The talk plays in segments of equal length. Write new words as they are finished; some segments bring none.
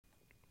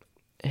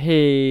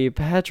Hey,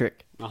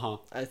 Patrick. Uh-huh.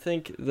 I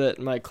think that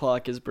my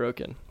clock is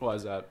broken. Why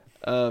is that?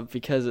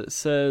 Because it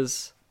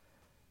says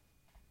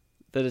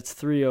that it's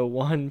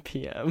 3:01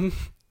 p.m.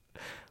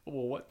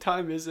 Well, what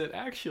time is it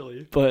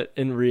actually? But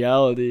in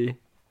reality,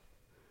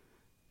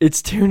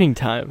 it's tuning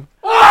time.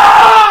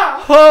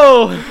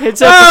 Oh,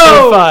 it's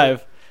episode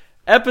 5.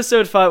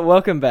 Episode 5.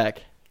 Welcome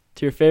back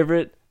to your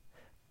favorite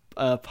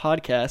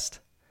podcast.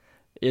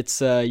 It's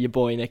your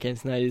boy Nick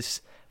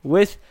Antonides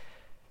with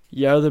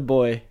your other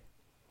boy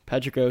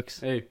Patrick Oakes.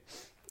 Hey.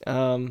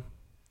 And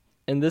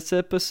this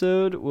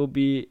episode will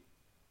be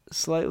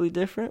slightly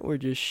different. We're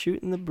just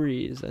shooting the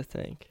breeze, I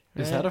think.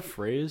 Is that a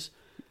phrase?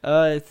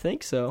 I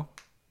think so.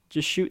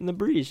 Just shooting the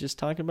breeze, just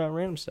talking about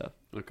random stuff.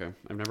 Okay,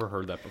 I've never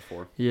heard that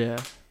before. Yeah.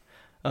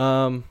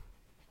 But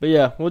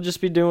yeah, we'll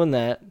just be doing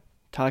that.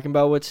 Talking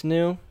about what's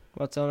new,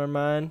 what's on our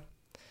mind,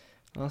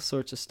 all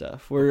sorts of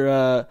stuff.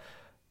 We're,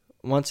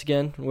 once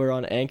again, we're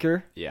on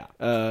Anchor. Yeah.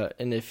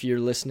 And if you're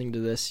listening to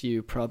this,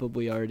 you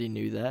probably already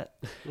knew that.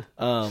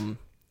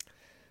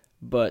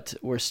 But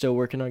we're still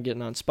working on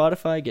getting on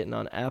Spotify, getting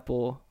on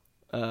Apple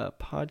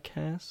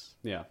Podcasts.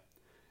 Yeah.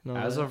 and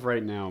all As that. of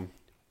right now,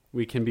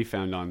 we can be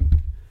found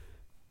on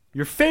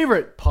your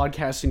favorite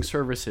podcasting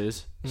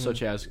services,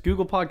 such as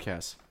Google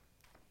Podcasts,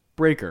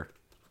 Breaker,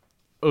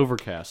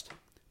 Overcast,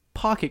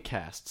 Pocket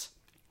Casts,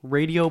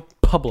 Radio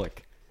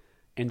Public,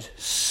 and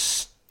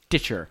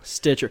Stitcher.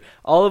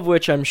 All of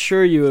which I'm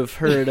sure you have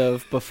heard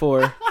of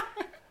before.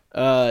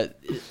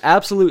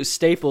 Absolute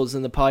staples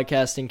in the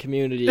podcasting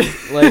community.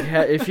 Like,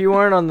 if you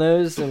aren't on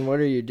those, then what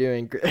are you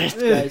doing,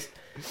 guys?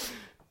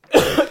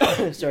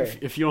 Sorry.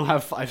 If you don't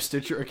have 5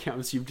 Stitcher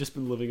accounts, you've just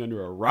been living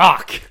under a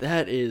rock.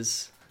 That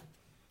is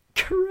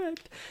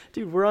correct.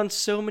 Dude, we're on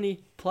so many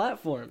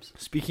platforms.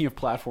 Speaking of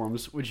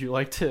platforms, would you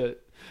like to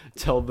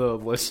tell the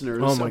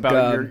listeners Oh my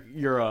about God.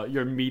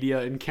 your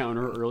media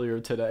encounter earlier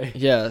today?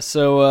 Yeah,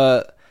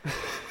 so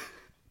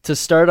to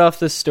start off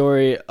this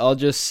story, I'll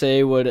just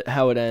say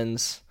how it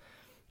ends.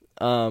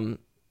 It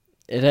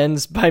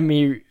ends by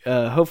me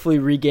hopefully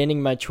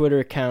regaining my Twitter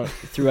account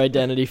through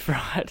identity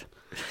fraud.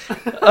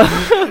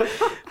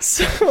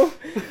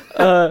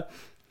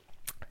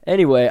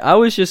 Anyway, I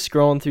was just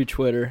scrolling through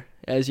Twitter,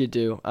 as you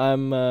do.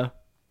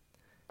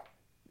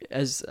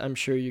 As I'm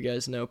sure you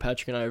guys know,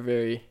 Patrick and I are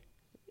very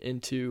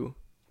into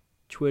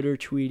Twitter,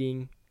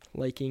 tweeting,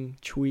 liking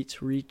tweets,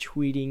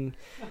 retweeting,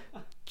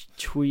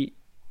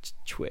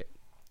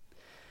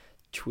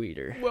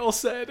 tweeter. Well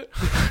said.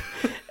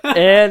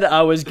 And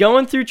I was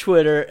going through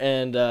Twitter,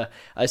 and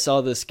I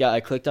saw this guy.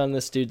 I clicked on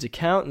this dude's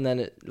account, and then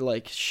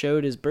it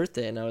showed his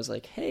birthday, and I was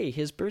like, "Hey,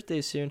 his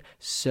birthday's soon.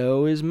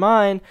 So is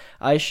mine.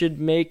 I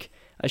should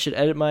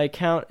edit my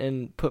account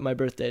and put my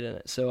birth date in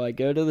it." So I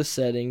go to the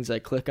settings. I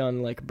click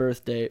on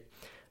birth date,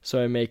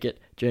 so I make it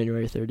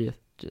January 30th.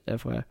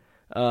 FYI.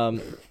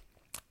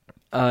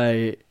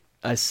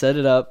 I set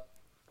it up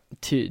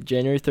to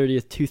January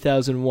 30th,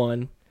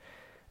 2001,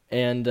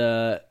 and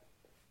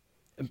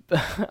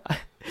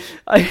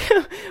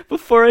I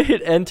before I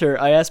hit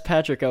enter, I asked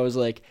Patrick, I was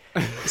like,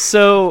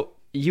 so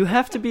you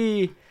have to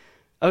be,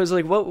 I was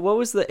like, what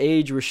was the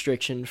age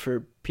restriction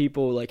for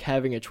people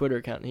having a Twitter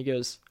account? And he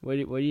goes, what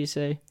do you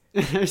say?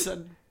 I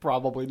said,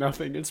 probably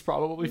nothing. It's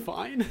probably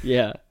fine.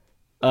 Yeah.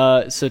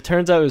 So it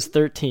turns out it was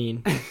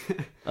 13,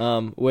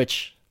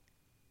 which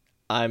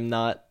I'm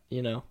not,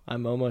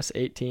 I'm almost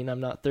 18. I'm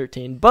not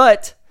 13,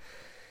 but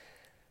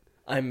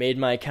I made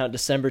my account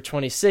December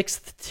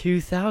 26th,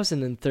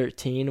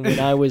 2013 when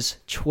I was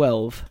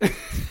 12.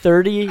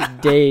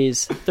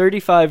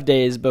 35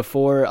 days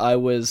before I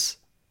was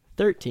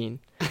 13.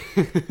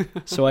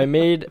 So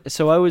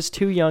I was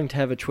too young to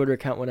have a Twitter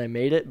account when I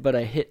made it, but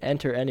I hit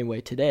enter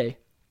anyway today.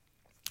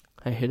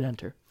 I hit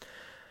enter.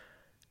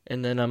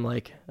 And then I'm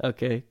like,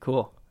 okay,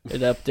 cool.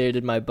 It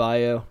updated my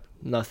bio.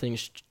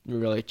 Nothing's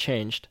really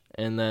changed.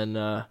 And then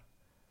I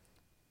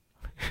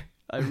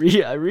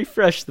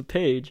refreshed the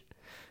page.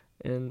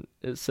 And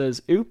it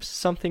says, oops,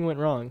 something went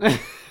wrong. And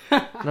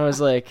I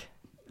was like,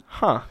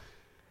 I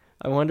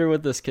wonder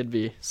what this could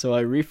be. So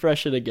I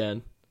refresh it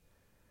again.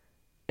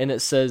 And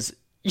it says,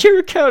 your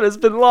account has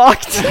been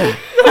locked. I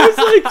was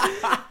like,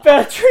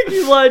 Patrick,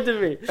 you lied to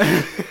me.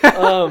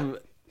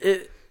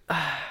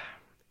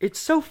 It's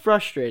so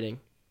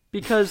frustrating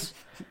because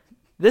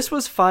this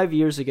was 5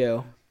 years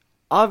ago.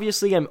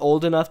 Obviously, I'm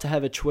old enough to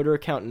have a Twitter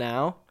account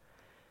now.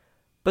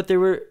 But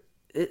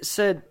it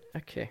said,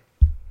 okay.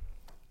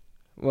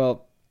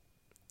 Well,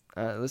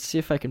 let's see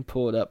if I can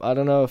pull it up. I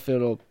don't know if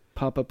it'll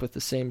pop up with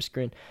the same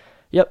screen.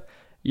 Yep,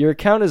 your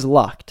account is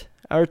locked.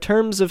 Our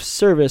terms of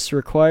service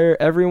require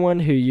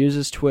everyone who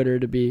uses Twitter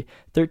to be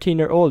 13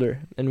 or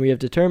older, and we have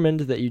determined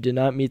that you did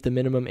not meet the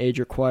minimum age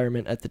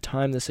requirement at the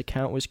time this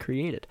account was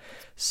created.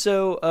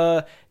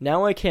 So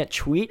now I can't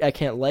tweet, I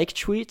can't like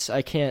tweets,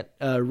 I can't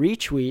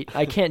retweet,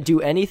 I can't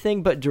do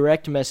anything but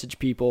direct message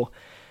people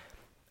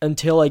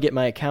until I get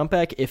my account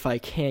back, if I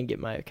can get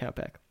my account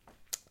back.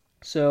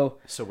 So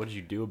what did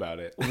you do about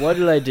it? What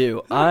did I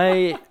do?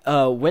 I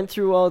went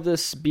through all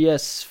this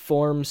BS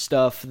form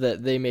stuff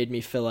that they made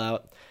me fill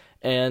out,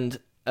 and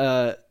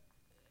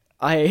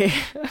I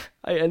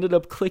I ended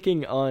up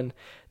clicking on.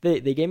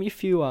 They gave me a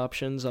few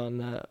options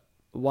on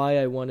why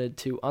I wanted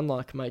to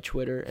unlock my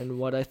Twitter and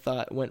what I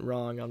thought went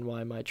wrong on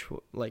why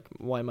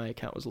why my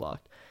account was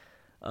locked.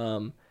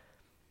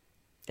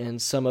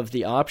 And some of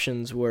the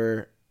options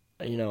were,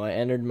 I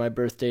entered my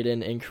birth date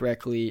in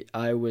incorrectly.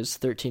 I was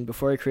 13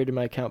 before I created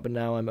my account, but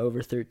now I'm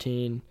over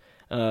 13.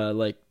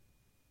 I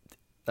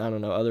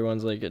don't know, other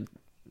ones like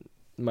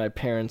my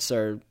parents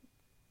are,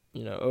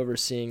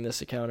 overseeing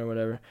this account or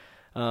whatever.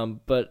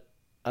 But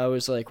I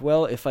was like,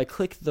 well, if I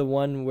click the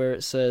one where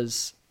it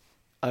says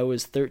I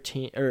was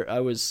 13 or I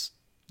was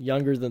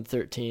younger than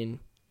 13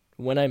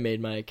 when I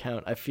made my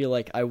account, I feel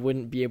like I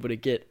wouldn't be able to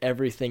get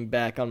everything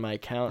back on my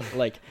account,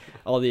 like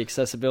all the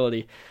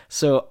accessibility.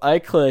 So I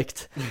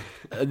clicked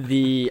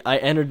I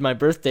entered my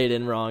birth date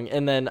in wrong,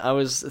 and then I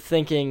was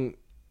thinking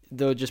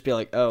they'll just be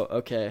like, oh,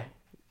 okay,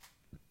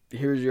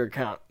 here's your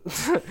account.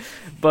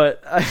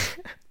 But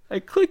I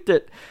clicked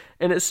it,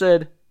 and it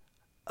said,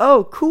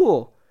 oh,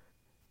 cool,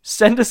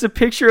 send us a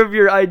picture of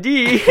your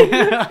ID.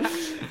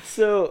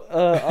 So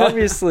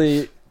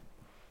obviously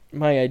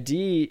my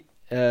ID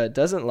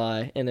doesn't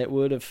lie, and it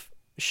would have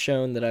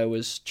shown that I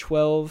was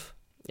 12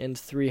 and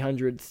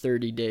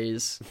 330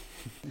 days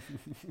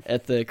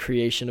at the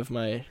creation of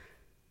my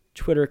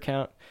Twitter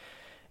account,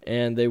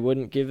 and they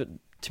wouldn't give it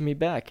to me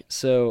back.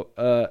 So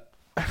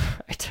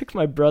I took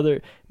my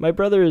brother. My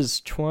brother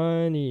is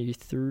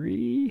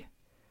 23,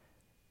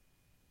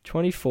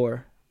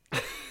 24.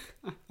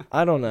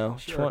 I don't know.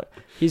 Sure.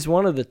 He's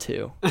one of the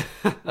two.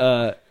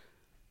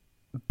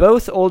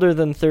 Both older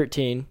than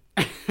 13.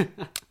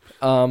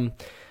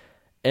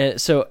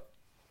 And so,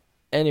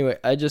 anyway,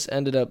 I just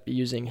ended up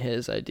using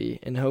his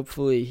ID, and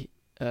hopefully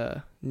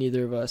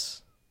neither of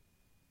us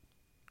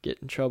get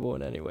in trouble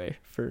in any way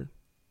for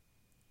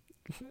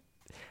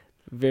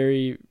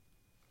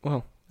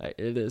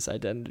it is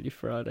identity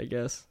fraud, I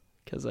guess,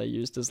 because I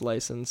used his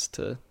license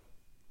to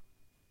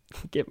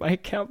get my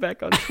account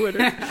back on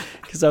Twitter,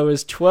 because I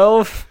was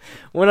 12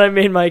 when I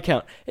made my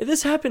account. And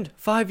this happened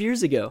 5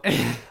 years ago.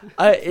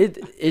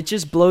 It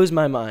just blows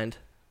my mind.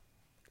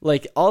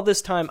 Like, all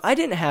this time, I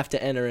didn't have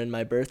to enter in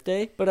my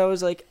birthday, but I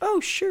was like, oh,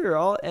 sure,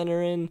 I'll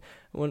enter in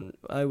when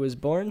I was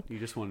born. You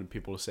just wanted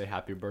people to say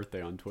happy birthday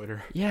on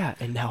Twitter. Yeah,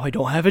 and now I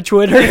don't have a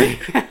Twitter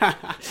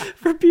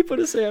for people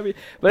to say happy.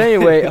 But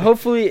anyway,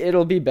 hopefully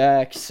it'll be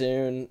back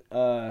soon.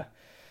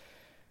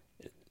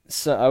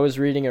 So I was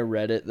reading a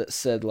Reddit that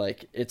said,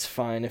 like, it's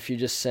fine if you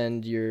just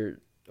send your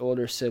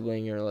older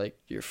sibling or, like,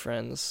 your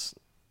friend's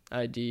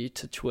ID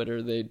to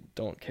Twitter. They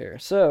don't care.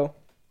 So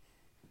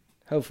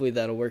hopefully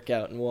that'll work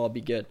out and we'll all be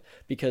good,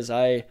 because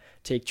I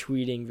take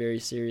tweeting very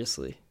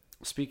seriously.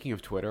 Speaking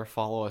of Twitter,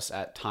 follow us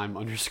at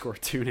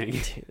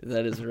time_tuning.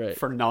 That is right.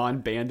 For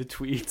non-banned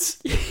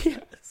tweets.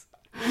 Yes.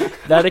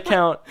 That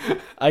account,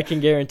 I can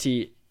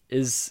guarantee,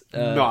 is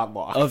not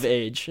locked. Of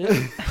age.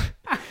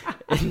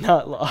 And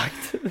not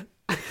locked.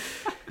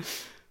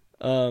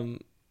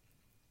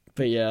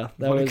 But yeah,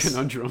 what a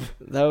conundrum.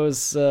 That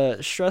was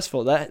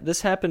stressful.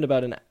 This happened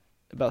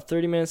about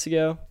 30 minutes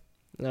ago,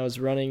 and I was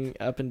running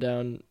up and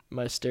down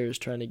my stairs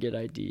trying to get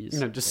IDs.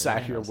 Just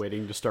sat here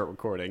waiting to start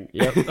recording.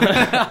 Yep.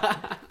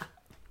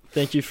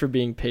 Thank you for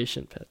being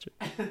patient, Patrick.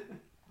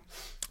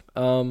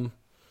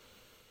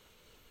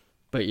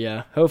 But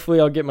yeah, hopefully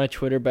I'll get my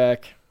Twitter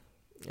back,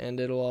 and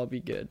it'll all be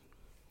good.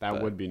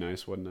 That would be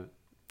nice, wouldn't it?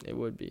 It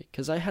would be,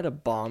 because I had a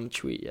bomb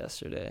tweet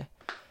yesterday.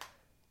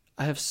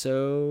 I have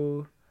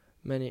so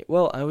many.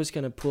 Well, I was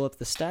going to pull up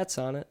the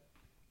stats on it,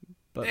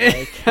 but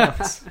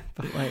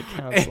my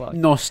account's locked.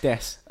 No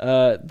stress.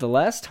 The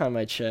last time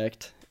I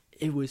checked,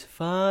 it was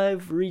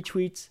 5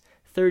 retweets,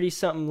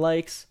 30-something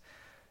likes.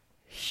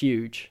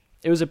 Huge.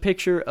 It was a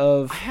picture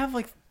of... I have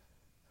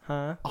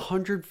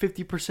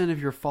 150%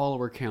 of your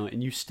follower count,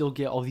 and you still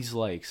get all these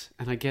likes,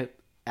 and I get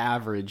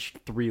average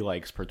 3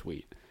 likes per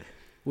tweet.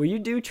 Well, you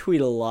do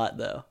tweet a lot,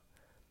 though.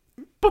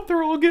 But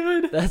they're all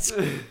good. That's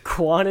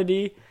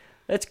quantity.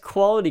 That's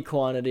quality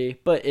quantity,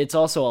 but it's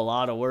also a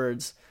lot of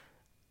words.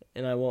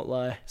 And I won't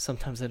lie,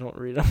 sometimes I don't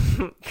read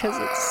them because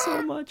it's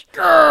so much.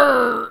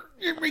 Grrr!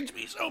 It makes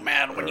me so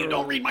mad when you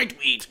don't read my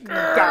tweets.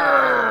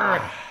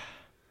 Grrr!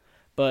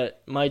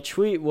 But my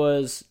tweet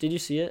was, did you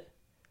see it?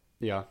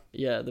 Yeah.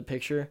 Yeah, the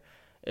picture.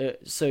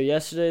 So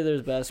yesterday there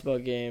was a basketball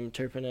game,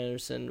 Turpin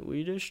Anderson.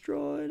 We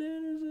destroyed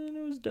Anderson.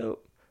 It was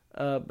dope.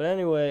 But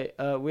anyway,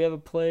 we have a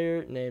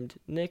player named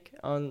Nick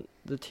on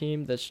the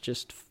team that's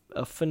just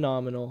a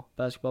phenomenal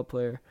basketball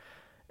player.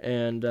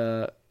 And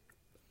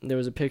there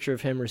was a picture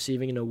of him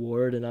receiving an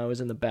award, and I was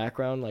in the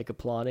background, like,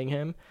 applauding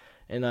him.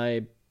 And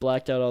I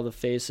blacked out all the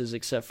faces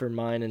except for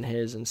mine and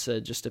his and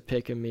said, just a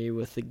pic of me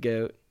with the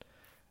GOAT.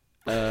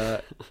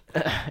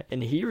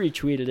 And he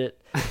retweeted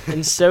it.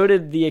 And so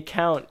did the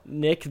account,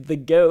 Nick the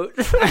GOAT.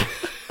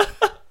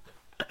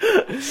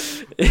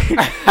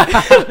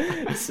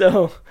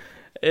 So...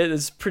 it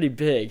is pretty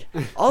big.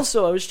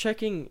 Also, I was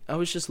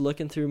just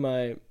looking through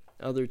my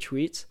other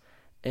tweets,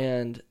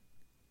 and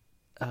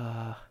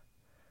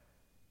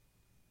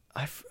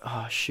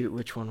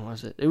which one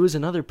was it? It was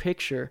another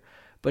picture,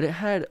 but it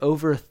had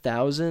over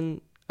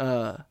 1,000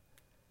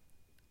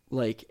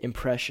 like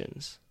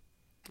impressions.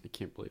 I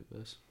can't believe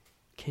this.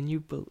 Can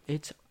you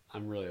it's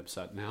I'm really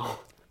upset now.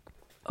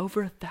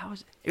 over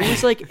 1,000. It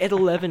was like at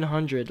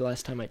 1,100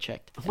 last time I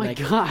checked. Oh my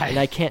God. And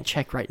I can't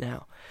check right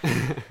now.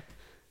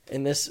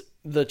 And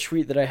the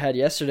tweet that I had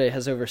yesterday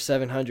has over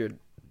 700.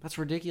 That's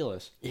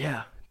ridiculous.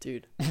 Yeah,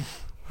 dude.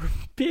 We're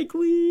big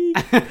league.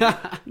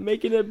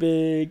 Making it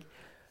big.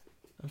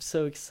 I'm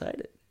so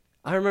excited.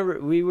 I remember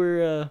we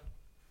were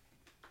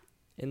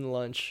in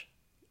lunch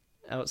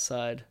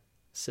outside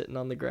sitting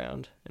on the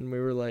ground, and we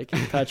were like,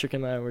 Patrick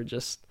and I were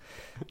just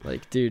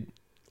like, dude,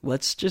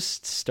 let's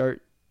just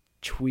start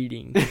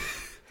tweeting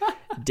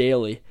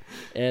daily.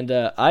 And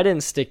I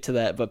didn't stick to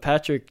that, but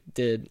Patrick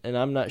did, and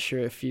I'm not sure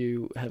if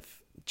you have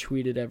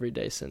tweeted every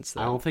day since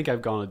then. I don't think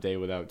I've gone a day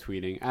without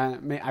tweeting.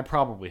 I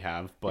probably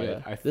have, but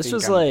Yeah. I This think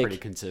was I'm like- pretty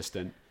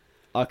consistent.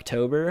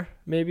 October,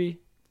 maybe?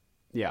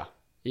 Yeah.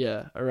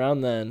 Yeah,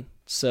 around then.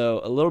 So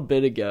a little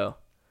bit ago.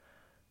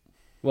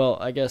 Well,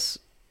 I guess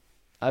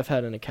I've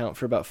had an account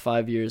for about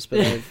 5 years,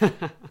 but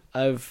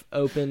I've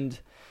opened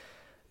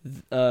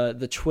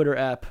the Twitter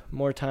app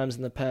more times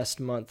in the past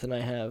month than I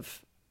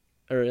have,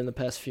 or in the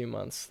past few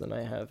months than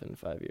I have in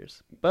 5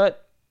 years.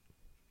 But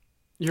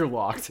You're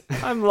locked.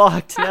 I'm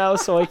locked now,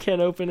 so I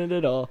can't open it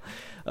at all.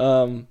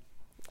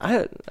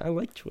 I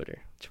like Twitter.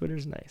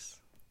 Twitter's nice.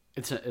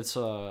 It's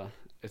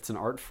an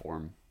art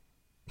form.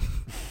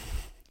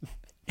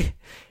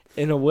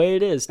 In a way,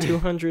 it is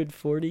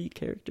 240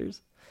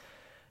 characters.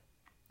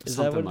 Is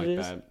that Something what like it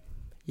is? that.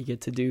 You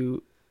get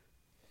to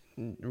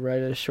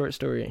write a short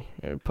story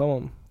or a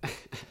poem.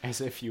 As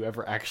if you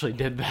ever actually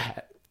did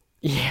that.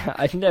 Yeah,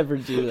 I never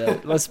do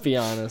that. Let's be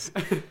honest.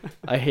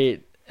 I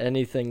hate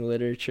anything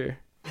literature.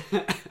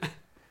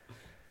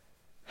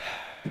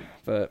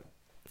 But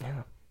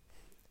yeah.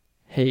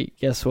 Hey,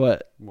 guess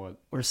what? What?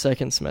 We're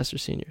second semester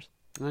seniors,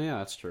 Oh yeah,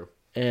 that's true.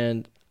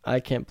 and I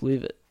can't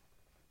believe it.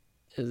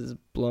 It is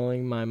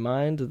blowing my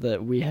mind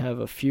that we have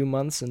a few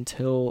months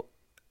until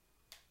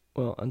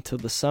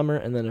the summer,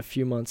 and then a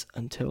few months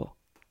until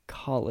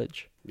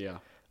college, Yeah.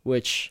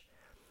 which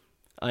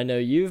I know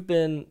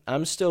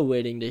I'm still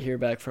waiting to hear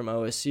back from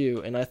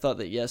OSU, and I thought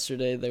that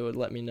yesterday they would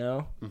let me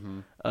know,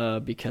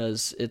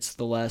 because it's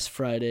the last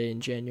Friday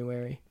in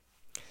January.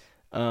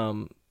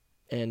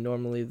 And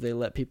normally they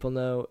let people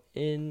know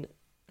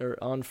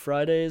on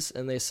Fridays,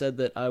 and they said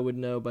that I would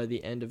know by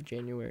the end of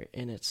January,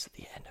 and it's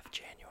the end of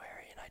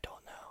January, and I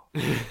don't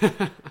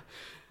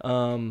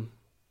know.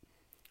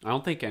 I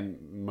don't think,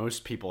 and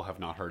most people have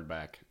not heard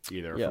back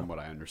either, Yeah. from what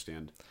I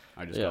understand.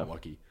 I just Yeah. got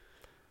lucky.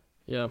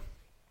 Yeah.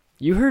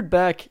 You heard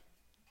back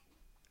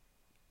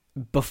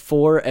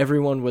before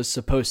everyone was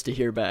supposed to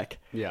hear back.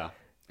 Yeah,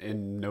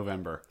 in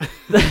November.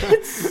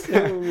 That's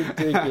so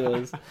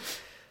ridiculous.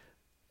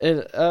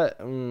 And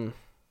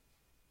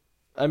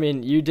I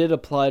mean, you did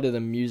apply to the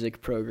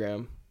music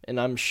program, and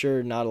I'm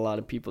sure not a lot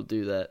of people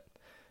do that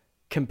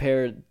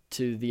compared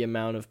to the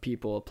amount of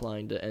people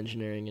applying to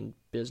engineering and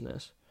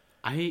business.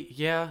 I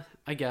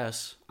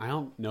guess. I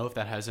don't know if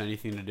that has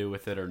anything to do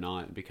with it or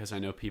not, because I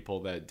know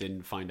people that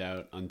didn't find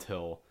out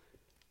until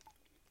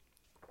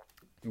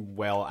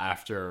well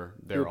after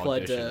their You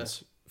applied to-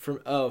 auditions.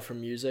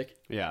 From music?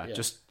 Yeah, Yeah.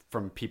 just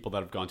from people that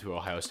have gone to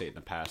Ohio State in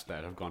the past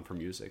that have gone for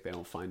music. They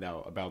don't find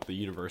out about the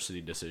university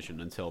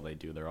decision until they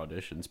do their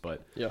auditions.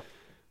 But Yeah.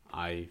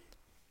 I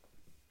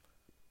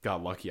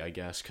got lucky, I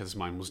guess, because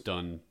mine was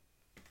done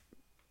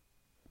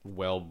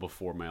well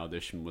before my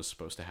audition was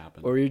supposed to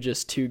happen. Or you're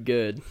just too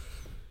good.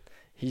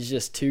 He's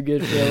just too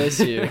good for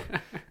LSU.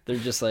 They're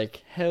just like,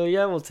 hell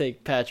yeah, we'll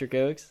take Patrick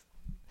Oakes.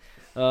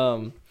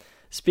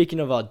 Speaking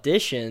of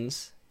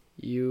auditions,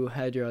 you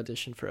had your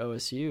audition for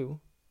OSU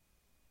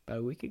about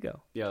a week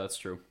ago. Yeah, that's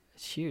true.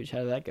 It's huge. How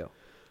did that go?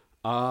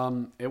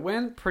 It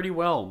went pretty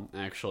well,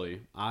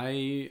 actually.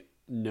 I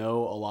know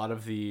a lot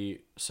of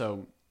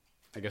so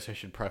I guess I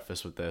should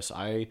preface with this.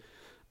 I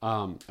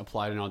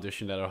applied and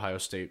auditioned at Ohio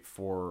State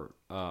for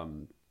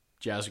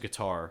jazz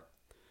guitar,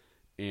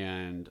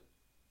 and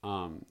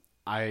I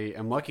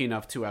am lucky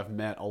enough to have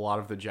met a lot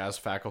of the jazz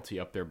faculty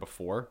up there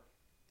before.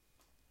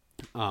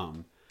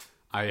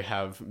 I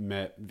have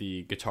met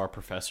the guitar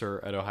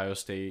professor at Ohio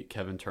State,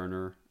 Kevin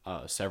Turner,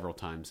 several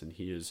times, and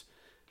he is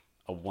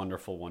a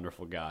wonderful,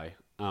 wonderful guy.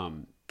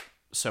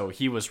 So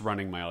he was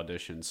running my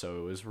audition,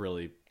 so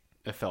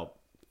it felt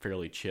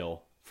fairly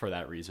chill for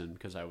that reason,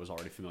 because I was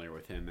already familiar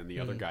with him and the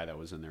other guy that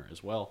was in there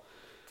as well.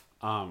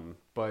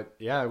 But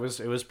yeah, it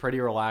was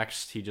pretty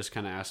relaxed. He just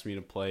kind of asked me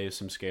to play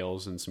some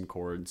scales and some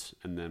chords,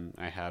 and then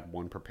I had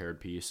one prepared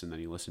piece, and then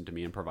he listened to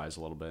me improvise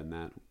a little bit in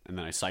that, and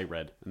then I sight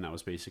read, and that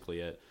was basically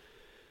it.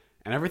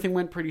 And everything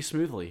went pretty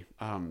smoothly.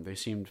 They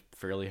seemed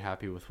fairly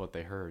happy with what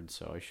they heard,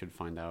 so I should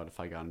find out if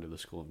I got into the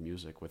School of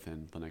Music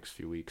within the next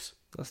few weeks.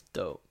 That's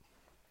dope.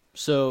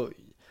 So,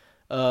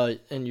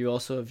 and you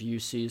also have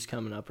UCs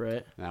coming up,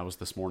 right? And that was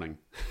this morning.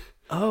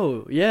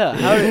 Oh, yeah.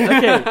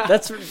 Okay,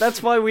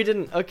 that's why we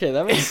didn't. Okay,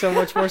 that makes so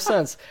much more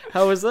sense.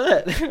 How was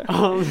that?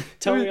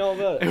 Tell me all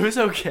about It it. was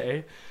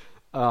okay.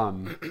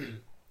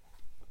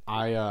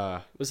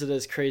 Was it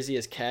as crazy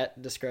as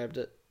Kat described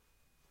it?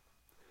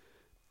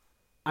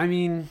 I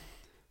mean,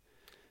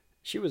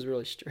 she was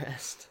really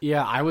stressed.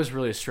 Yeah, I was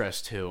really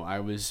stressed too. I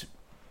was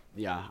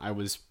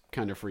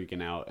kind of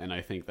freaking out, and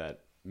I think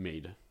that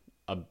made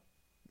a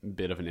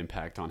bit of an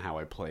impact on how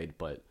I played.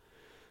 But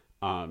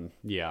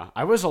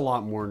I was a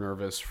lot more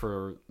nervous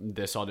for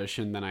this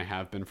audition than I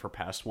have been for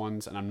past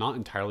ones, and I'm not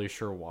entirely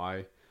sure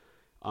why.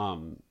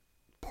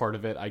 Part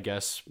of it, I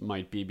guess,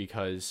 might be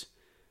because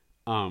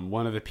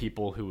one of the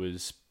people who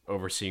was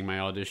overseeing my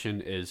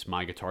audition is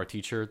my guitar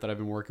teacher that I've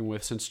been working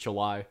with since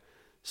July.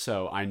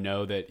 So I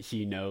know that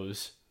he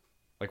knows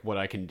like what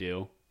I can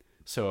do.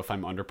 So if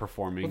I'm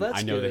underperforming,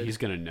 I know that he's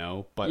going to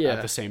know. But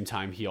at the same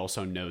time, he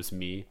also knows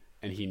me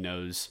and he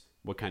knows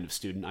what kind of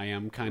student I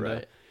am, kind of.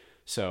 Right.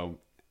 So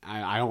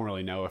I don't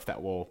really know if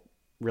that will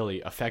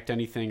really affect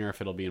anything or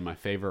if it'll be in my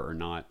favor or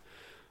not.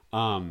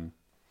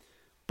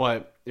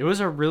 But it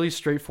was a really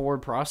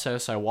straightforward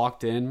process. I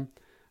walked in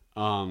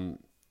and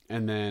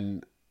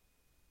then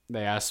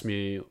they asked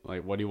me,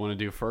 like, what do you want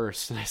to do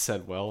first? And I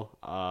said, well,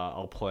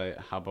 how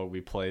about we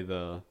play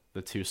the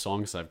 2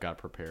 songs I've got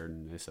prepared?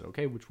 And they said,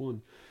 okay, which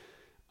one?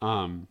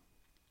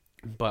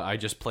 But I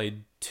just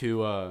played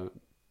two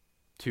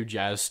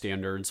jazz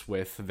standards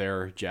with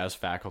their jazz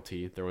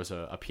faculty. There was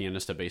a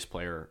pianist, a bass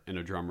player, and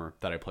a drummer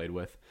that I played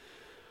with.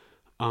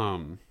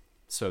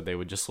 So they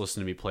would just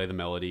listen to me play the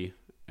melody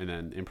and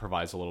then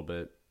improvise a little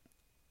bit.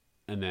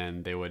 And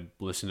then they would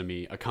listen to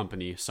me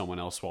accompany someone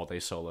else while they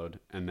soloed.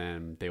 And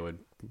then they would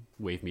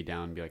wave me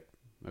down and be like,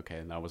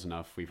 okay, that was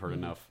enough. We've heard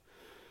enough.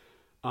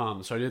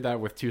 So I did that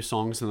with 2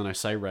 songs and then I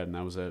sight read and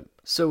that was it.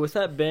 So with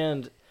that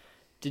band,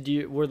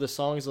 were the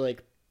songs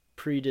like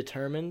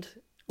predetermined?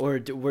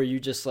 Or were you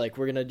just like,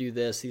 we're going to do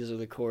this, these are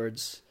the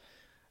chords?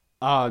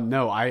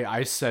 No,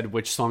 I said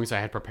which songs I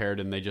had prepared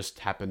and they just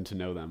happened to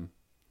know them.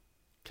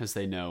 Because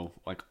they know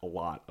like a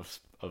lot of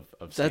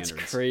standards. That's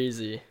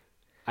crazy.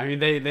 I mean,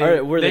 they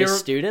were they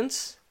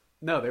students?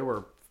 No, they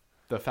were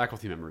the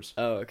faculty members.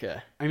 Oh,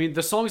 okay. I mean,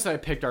 the songs that I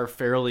picked are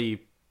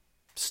fairly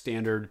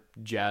standard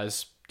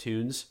jazz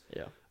tunes.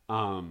 Yeah.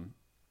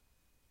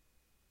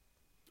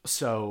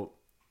 So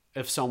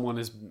if someone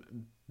has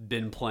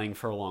been playing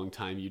for a long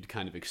time, you'd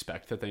kind of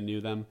expect that they knew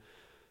them,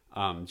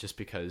 just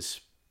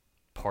because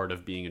part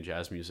of being a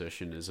jazz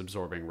musician is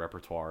absorbing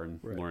repertoire and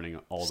learning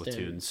all the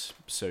tunes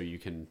so you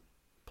can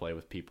play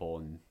with people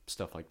and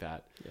stuff like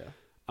that.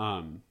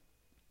 Yeah.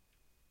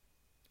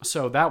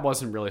 So that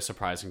wasn't really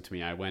surprising to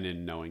me. I went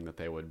in knowing that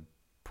they would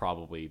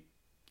probably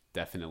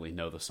definitely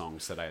know the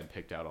songs that I had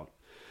picked out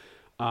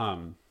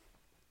on.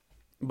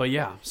 But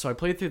yeah, so I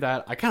played through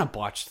that. I kind of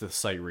botched the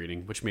sight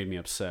reading, which made me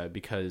upset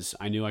because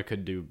I knew I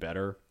could do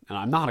better. And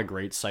I'm not a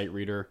great sight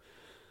reader,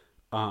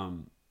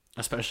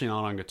 especially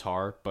not on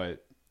guitar.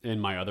 But in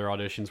my other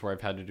auditions where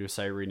I've had to do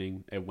sight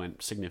reading, it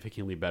went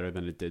significantly better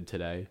than it did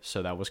today.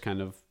 So that was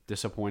kind of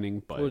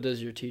disappointing. But well,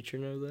 does your teacher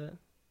know that?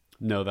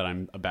 Know that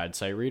I'm a bad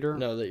sight reader?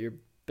 No, that you're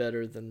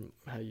better than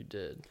how you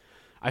did.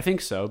 I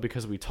think so,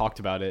 because we talked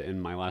about it in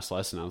my last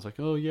lesson. I was like,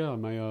 oh yeah,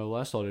 my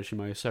last audition,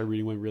 my sight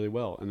reading went really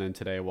well. And then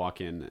today I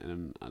walk in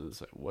and I was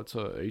like, what's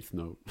a 8th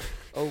note?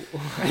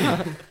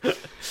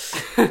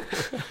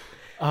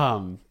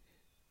 Oh.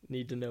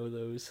 Need to know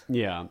those.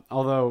 Yeah.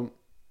 Although,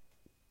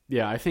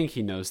 yeah, I think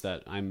he knows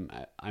that I'm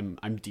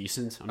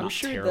decent. I'm not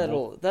sure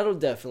terrible. that'll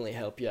definitely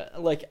help you.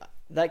 Like,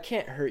 that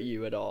can't hurt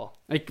you at all.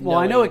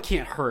 I know it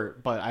can't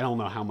hurt, but I don't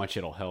know how much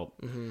it'll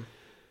help. Mm-hmm.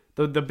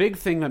 The big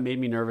thing that made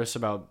me nervous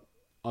about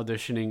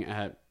auditioning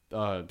at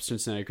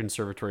Cincinnati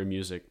Conservatory of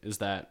Music is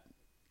that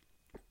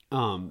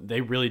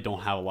they really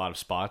don't have a lot of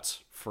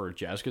spots for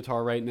jazz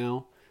guitar right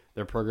now.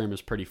 Their program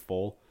is pretty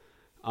full.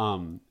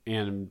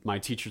 And my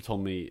teacher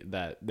told me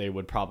that they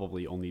would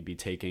probably only be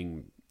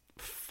taking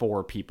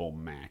 4 people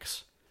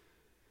max.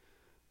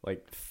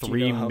 Like 3,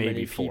 Do you know how maybe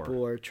many 4.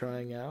 People are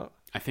trying out?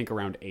 I think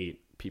around 8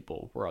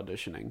 people were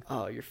auditioning.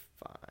 Oh, you're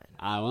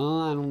fine.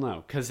 Well, I don't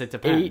know, because it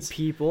depends. 8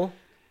 people?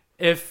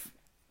 If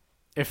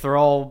they're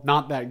all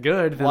not that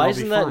good, then why I'll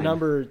isn't be that fine.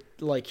 number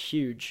like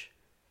huge?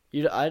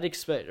 I'd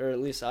expect, or at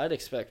least I'd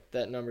expect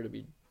that number to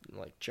be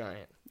like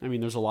giant. I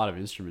mean, there's a lot of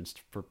instruments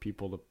for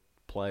people to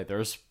play.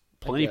 There's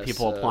plenty of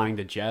people applying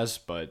to jazz,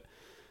 but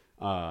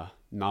not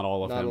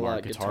all of them are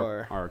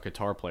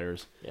guitar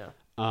players. Yeah.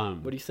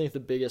 What do you think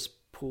the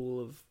biggest pool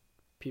of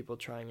people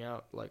trying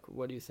out? Like,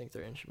 what do you think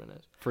their instrument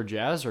is? For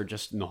jazz or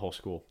just in the whole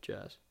school?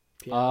 Jazz.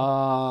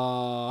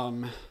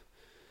 Piano.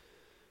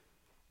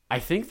 I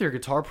think their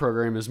guitar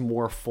program is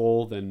more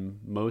full than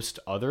most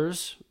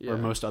others or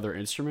most other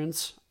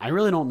instruments. I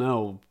really don't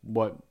know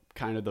what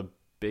kind of the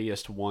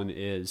biggest one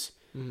is,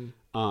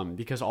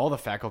 because all the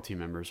faculty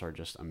members are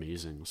just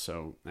amazing.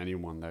 So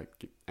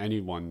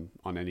anyone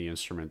on any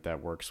instrument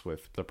that works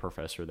with the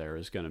professor there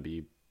is going to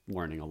be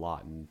learning a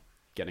lot and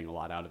getting a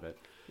lot out of it.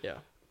 Yeah.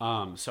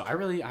 So I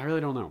really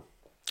don't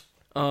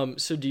know.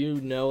 So do you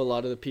know a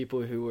lot of the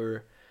people who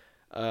were,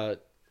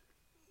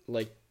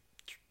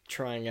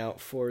 trying out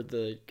for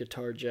the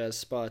guitar jazz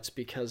spots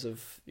because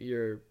of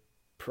your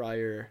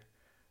prior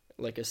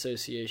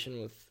association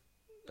with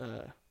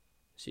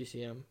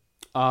CCM?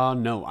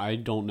 No, I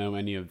don't know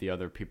any of the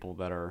other people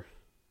that are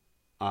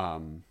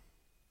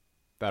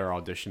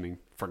auditioning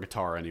for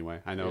guitar anyway.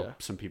 I know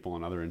some people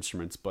on other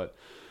instruments, but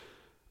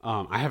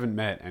I haven't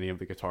met any of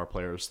the guitar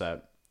players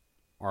that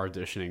are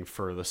auditioning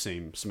for the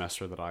same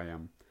semester that I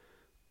am.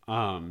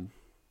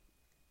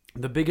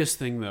 The biggest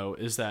thing though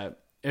is that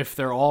if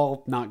they're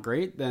all not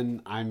great,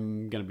 then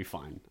I'm gonna be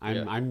fine.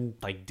 I'm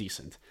like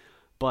decent,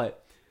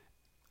 but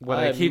what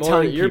I keep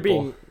telling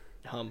people,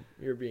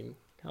 you're being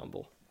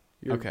humble.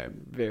 You're okay,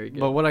 very good.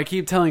 But what I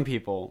keep telling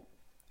people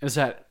is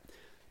that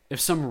if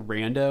some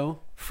rando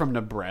from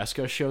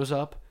Nebraska shows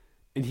up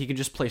and he can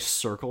just play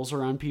circles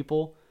around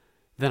people,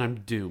 then I'm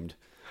doomed.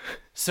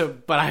 So,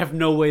 but I have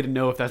no way to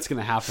know if that's going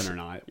to happen or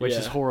not, which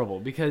is horrible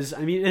because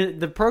I mean,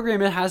 the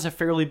program, it has a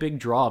fairly big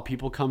draw.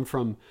 People come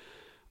from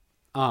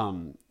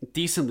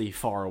decently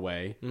far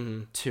away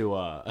to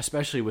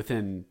especially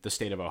within the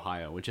state of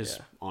Ohio, which is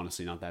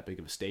honestly not that big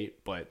of a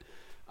state, but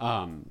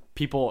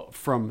people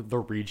from the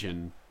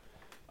region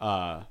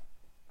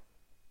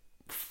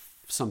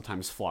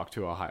sometimes flock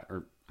to Ohio,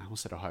 or I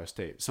almost said Ohio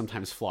State,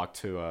 sometimes flock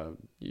to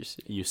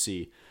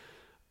UC.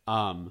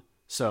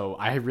 So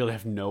I really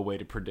have no way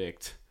to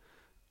predict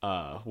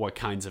what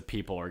kinds of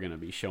people are going to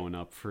be showing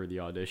up for the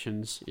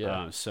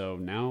auditions. So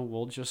now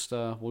we'll just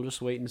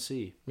wait and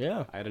see.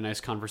 Yeah. I had a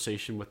nice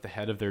conversation with the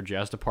head of their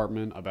jazz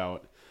department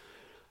about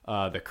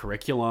the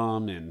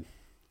curriculum and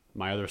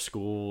my other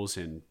schools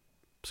and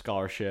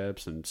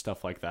scholarships and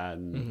stuff like that.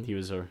 And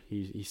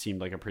he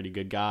seemed like a pretty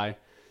good guy.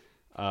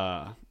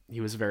 He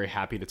was very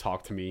happy to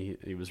talk to me.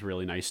 He was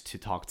really nice to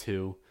talk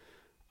to.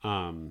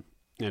 And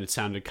it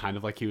sounded kind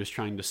of like he was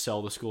trying to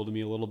sell the school to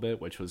me a little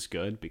bit, which was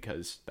good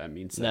because that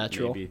means that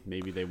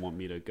maybe they want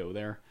me to go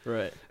there.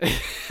 Right. But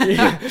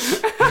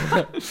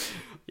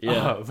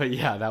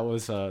yeah, that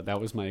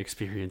was my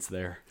experience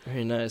there.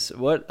 Very nice.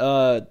 What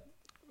are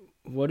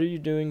you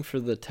doing for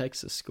the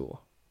Texas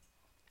school?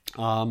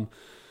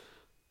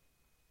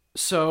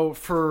 So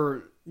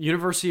for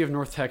University of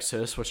North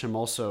Texas, which I'm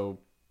also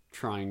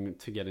trying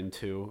to get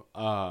into,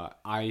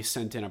 I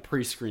sent in a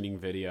pre-screening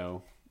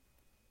video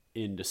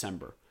in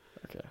December.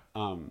 Okay.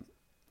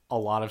 A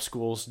lot of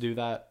schools do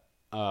that,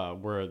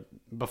 where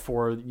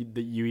before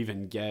you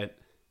even get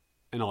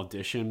an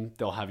audition,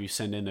 they'll have you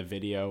send in a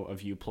video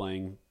of you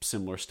playing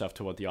similar stuff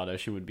to what the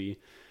audition would be,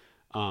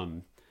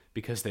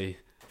 because they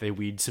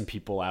weed some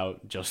people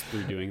out just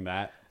through doing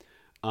that.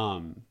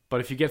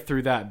 But if you get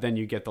through that, then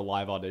you get the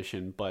live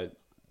audition. But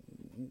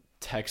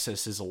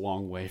Texas is a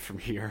long way from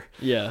here.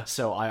 Yeah.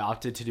 So I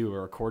opted to do a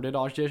recorded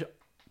audition.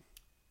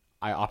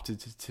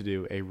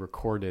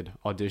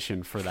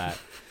 For that.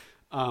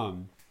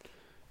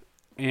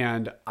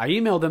 And I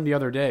emailed them the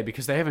other day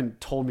because they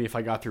haven't told me if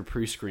I got through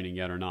pre-screening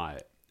yet or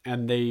not.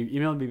 And they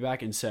emailed me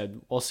back and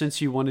said, well,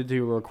 since you wanted to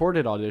do a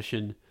recorded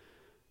audition,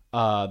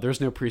 there's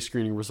no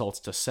pre-screening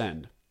results to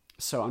send.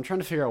 So I'm trying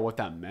to figure out what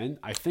that meant.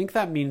 I think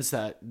that means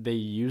that they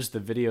used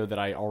the video that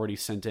I already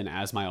sent in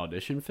as my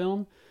audition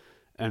film,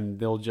 and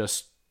they'll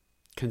just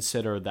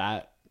consider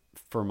that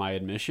for my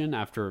admission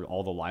after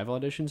all the live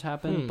auditions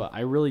happen. But I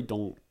really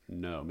don't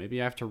know.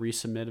 Maybe I have to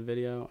resubmit a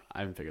video. I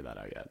haven't figured that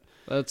out yet.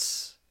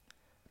 That's...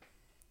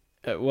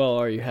 well,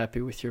 are you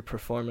happy with your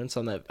performance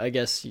on that? I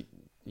guess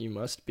you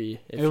must be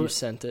if you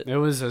sent it. It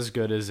was as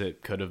good as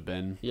it could have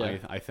been,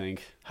 I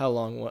think. How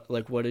long?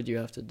 What did you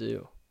have to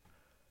do?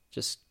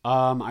 Just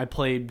I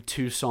played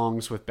 2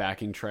 songs with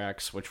backing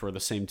tracks, which were the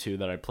same 2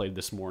 that I played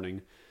this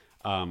morning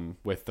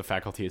with the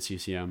faculty at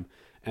CCM.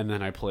 And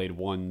then I played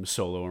 1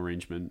 solo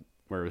arrangement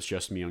where it was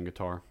just me on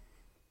guitar.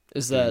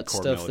 Is that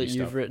stuff that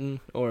you've written,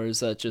 or is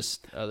that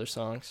just other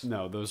songs?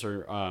 No, those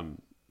are...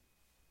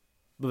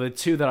 the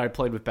 2 that I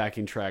played with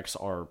backing tracks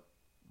are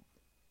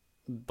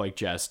like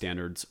jazz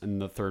standards, and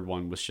the third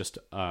one was just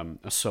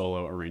a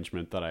solo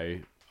arrangement that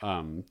I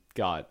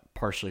got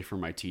partially from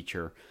my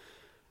teacher,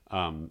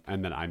 and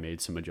then I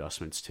made some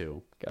adjustments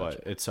too.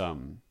 Gotcha. But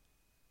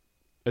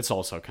it's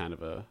also kind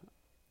of a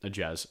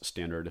jazz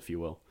standard, if you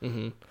will.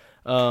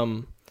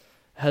 Mm-hmm.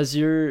 Has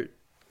your...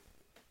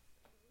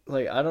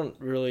 I don't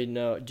really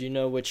know. Do you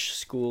know which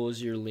schools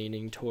you're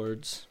leaning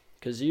towards?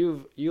 Because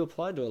you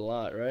applied to a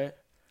lot, right?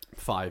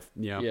 5,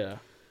 yeah. Yeah.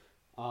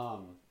 I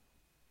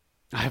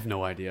have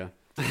no idea.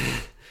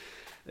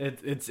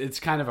 It's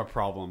kind of a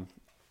problem.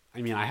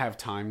 I mean, I have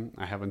time.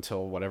 I have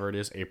until whatever it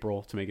is,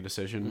 April, to make a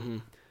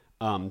decision.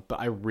 Mm-hmm. But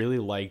I really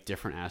like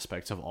different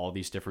aspects of all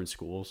these different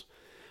schools.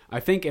 I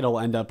think it'll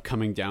end up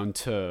coming down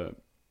to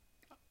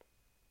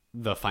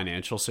the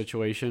financial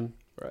situation.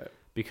 Right.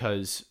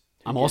 Because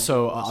I'm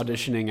also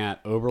auditioning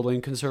at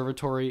Oberlin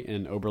Conservatory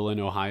in Oberlin,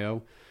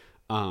 Ohio,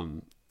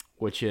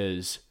 which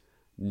is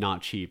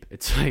not cheap.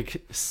 It's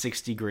like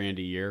 $60,000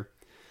 a year.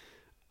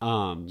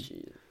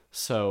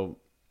 So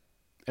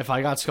if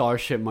I got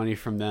scholarship money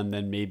from them,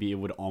 then maybe it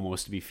would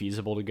almost be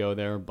feasible to go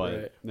there,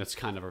 but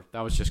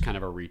that was just kind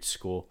of a reach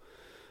school.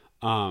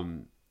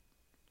 And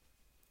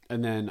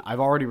then I've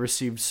already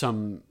received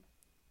some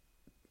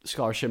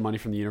scholarship money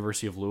from the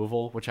University of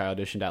Louisville, which I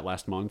auditioned at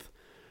last month.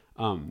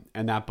 And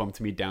that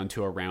bumped me down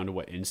to around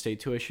what in-state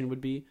tuition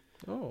would be.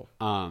 Oh.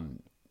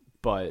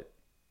 But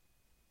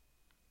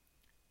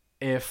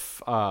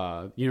if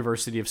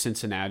University of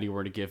Cincinnati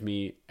were to give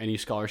me any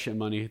scholarship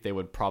money, they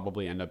would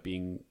probably end up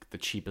being the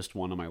cheapest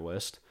one on my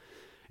list.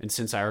 And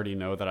since I already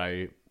know that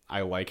I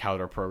like how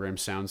their program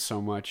sounds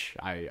so much,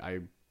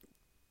 I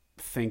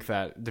think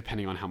that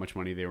depending on how much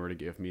money they were to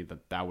give me,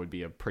 that would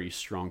be a pretty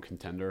strong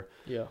contender.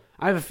 Yeah.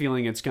 I have a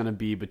feeling it's going to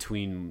be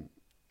between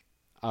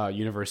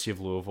University of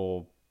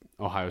Louisville,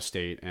 Ohio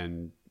State,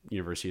 and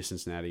University of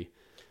Cincinnati.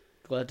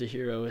 Glad to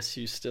hear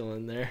OSU still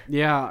in there.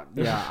 Yeah,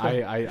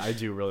 I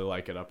do really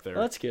like it up there.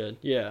 Well, that's good.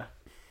 Yeah.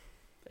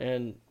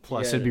 And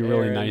plus, it'd be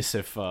really nice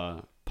if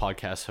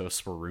podcast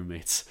hosts were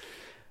roommates.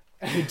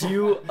 Could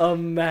you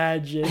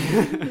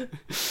imagine?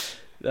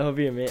 That would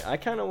be amazing. I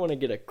kind of want to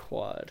get a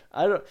quad.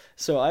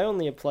 So I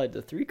only applied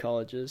to 3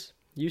 colleges: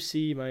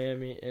 UC,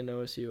 Miami, and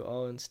OSU,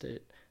 all in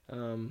state.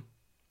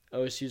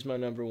 OSU's my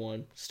number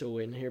 1. Still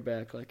waiting to hear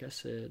back, like I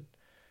said.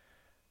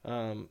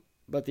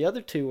 But the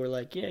other 2 were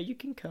like, yeah, you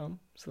can come.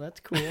 So that's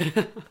cool.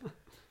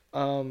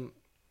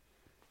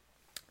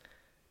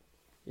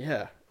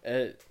 Yeah.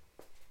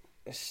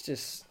 It's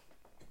just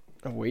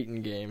a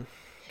waiting game.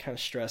 Kind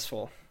of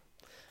stressful.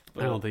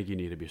 But I don't think you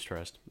need to be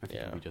stressed. I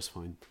think you'll be just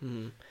fine.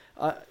 Mm-hmm.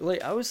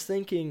 I was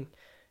thinking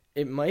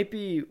it might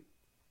be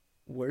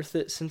worth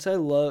it since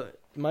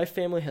my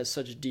family has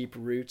such deep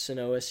roots in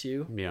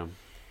OSU. Yeah.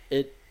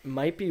 It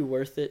might be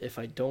worth it if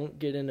I don't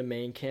get into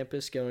main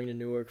campus, going to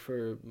Newark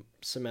for a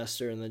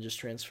semester and then just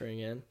transferring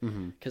in.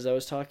 Because I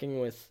was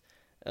talking with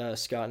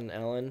Scott and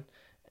Ellen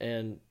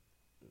and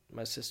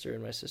my sister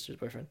and my sister's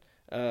boyfriend.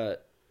 I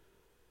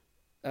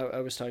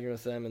was talking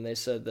with them and they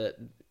said that,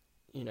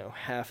 you know,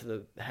 half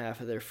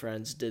of their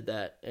friends did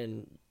that,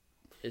 and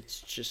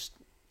it's just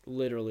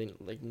literally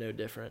like no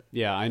different.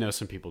 Yeah, I know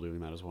some people doing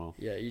that as well.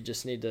 Yeah, you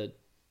just need to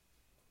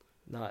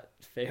not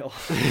fail,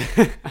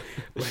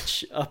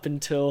 which up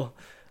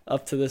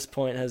to this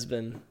point has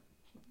been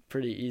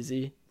pretty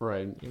easy.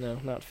 Right. You know,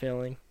 not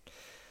failing,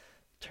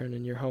 turn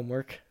in your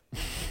homework.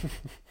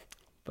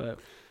 But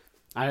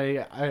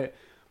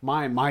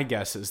my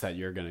guess is that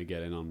you're gonna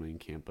get in on main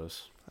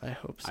campus. I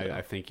hope so.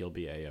 I think you'll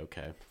be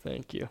A-okay.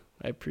 Thank you.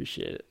 I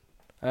appreciate it.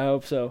 I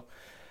hope so.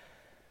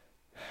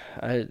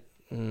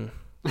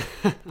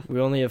 We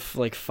only have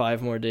like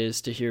 5 more days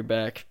to hear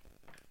back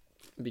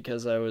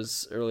because I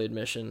was early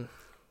admission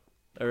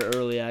or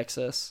early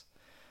access.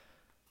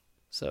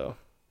 So,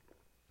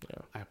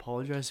 yeah. I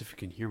apologize if you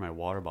can hear my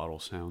water bottle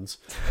sounds.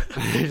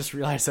 I just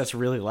realized that's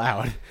really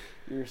loud.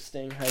 You're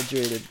staying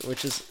hydrated,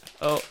 which is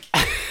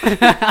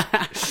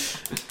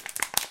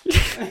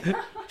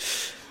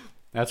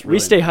That's really we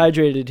stay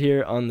hydrated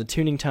here on the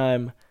Tuning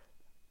Time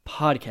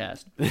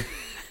podcast.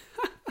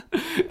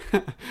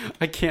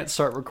 I can't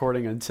start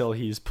recording until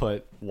he's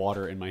put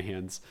water in my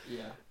hands.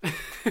 Yeah.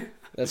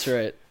 That's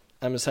right.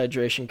 I'm his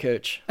hydration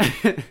coach.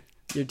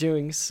 You're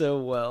doing so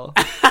well.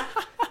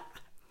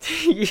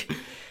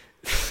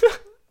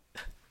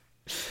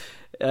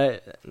 I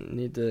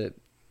need to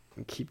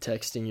keep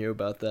texting you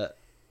about that.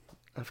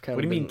 What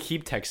do you mean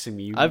keep texting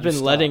me? I've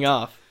been letting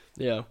off.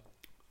 Yeah.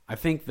 I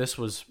think this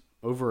was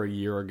over a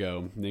year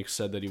ago. Nick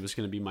said that he was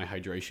going to be my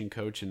hydration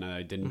coach and that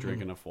I didn't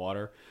drink enough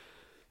water.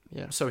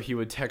 Yeah. So he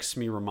would text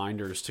me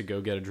reminders to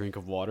go get a drink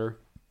of water,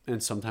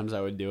 and sometimes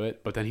I would do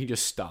it, but then he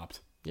just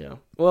stopped. Yeah.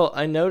 Well,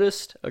 I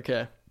noticed,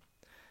 about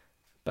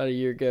a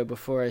year ago,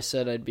 before I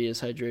said I'd be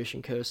his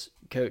hydration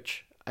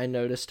coach, I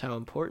noticed how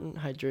important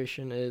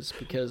hydration is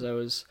because I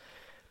was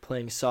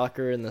playing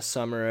soccer in the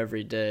summer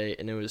every day,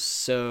 and it was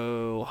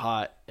so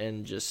hot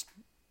and just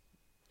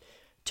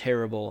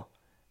terrible,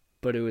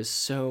 but it was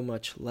so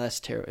much less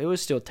terrible. It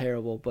was still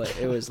terrible, but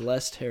it was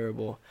less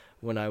terrible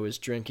when I was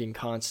drinking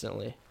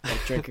constantly,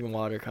 like drinking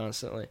water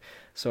constantly.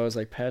 So I was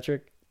like,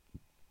 Patrick,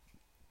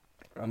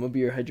 I'm going to be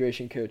your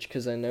hydration coach,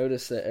 because I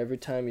noticed that every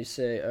time you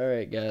say, all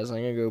right, guys, I'm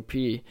going to go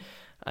pee,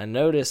 I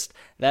noticed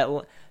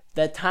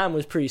that time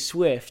was pretty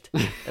swift.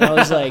 And I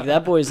was like,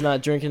 that boy's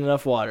not drinking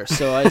enough water.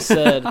 So I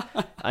said,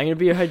 I'm going to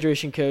be your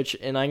hydration coach,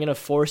 and I'm going to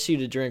force you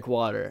to drink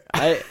water.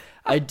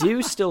 I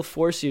do still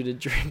force you to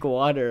drink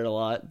water a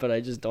lot, but I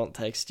just don't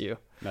text you.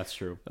 That's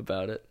true.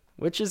 About it,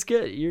 which is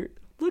good.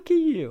 Look at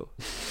you.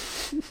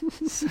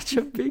 Such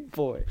a big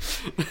boy.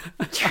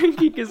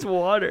 Drinking his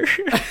water.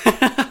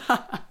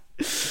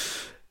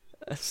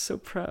 I'm so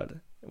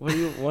proud. What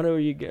are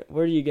you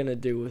going to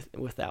do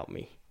without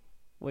me?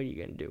 What are you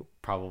going to do?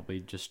 Probably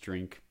just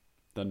drink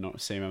the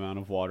same amount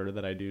of water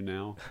that I do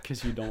now,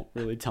 because you don't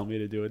really tell me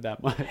to do it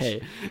that much.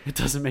 Hey, it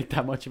doesn't make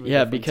that much of a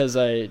difference. Yeah, because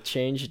I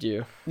changed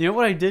you. You know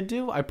what I did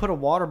do? I put a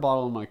water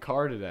bottle in my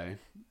car today.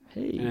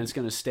 Hey. And it's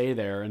going to stay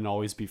there and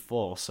always be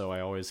full, so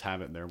I always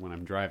have it there when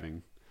I'm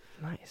driving.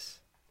 Nice.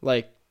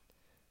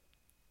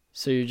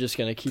 So you're just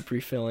going to keep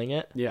refilling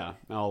it? Yeah,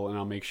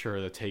 I'll make sure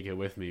to take it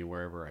with me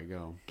wherever I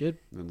go. Good.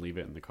 And leave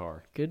it in the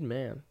car. Good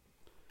man.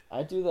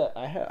 I do that.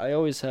 I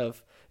always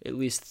have at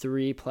least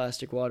 3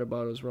 plastic water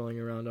bottles rolling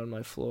around on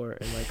my floor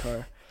in my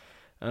car.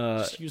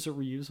 Just use a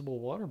reusable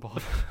water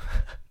bottle.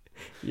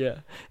 Yeah.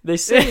 They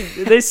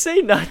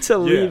say not to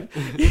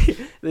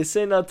leave they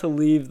say not to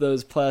leave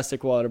those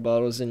plastic water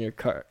bottles in your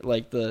car,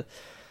 like the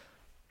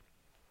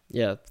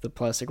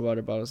plastic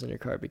water bottles in your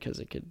car, because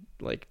it could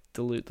like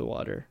dilute the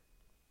water.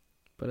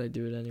 But I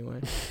do it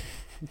anyway.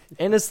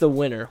 And it's the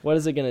winter. What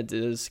is it going to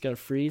do? It's going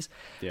to freeze?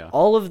 Yeah.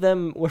 All of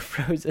them were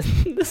frozen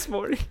this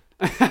morning.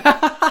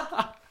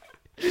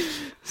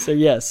 So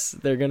yes,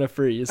 they're going to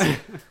freeze.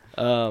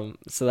 So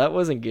that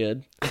wasn't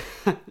good.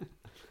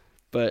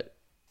 But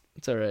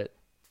it's all right.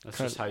 That's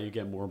just how you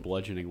get more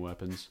bludgeoning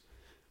weapons.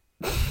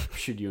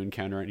 Should you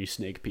encounter any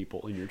snake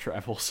people in your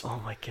travels.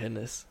 Oh my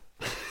goodness.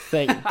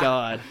 Thank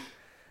God.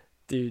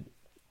 Dude,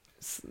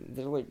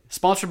 they're like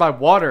sponsored by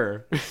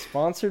water.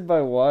 Sponsored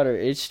by water.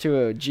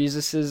 H2O.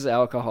 Jesus's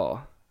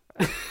alcohol.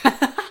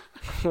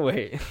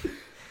 Wait.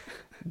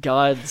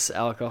 God's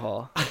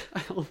alcohol.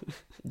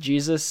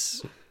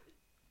 Jesus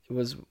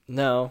was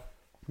no.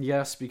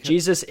 Yes, because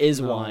Jesus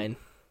is wine.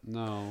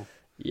 No.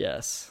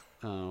 Yes.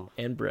 Oh.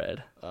 And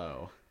bread.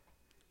 Oh.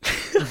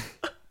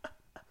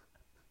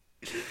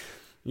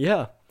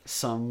 Yeah.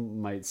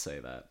 Some might say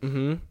that.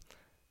 Mm-hmm.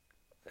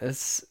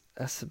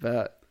 That's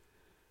about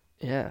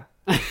yeah.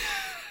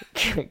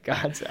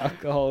 God's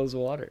alcohol is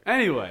water.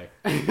 Anyway.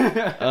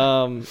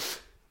 Yeah.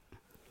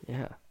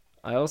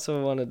 I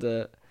also wanted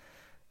to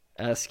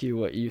ask you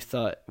what you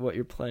thought, what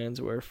your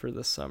plans were for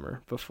the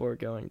summer before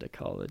going to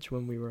college,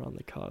 when we were on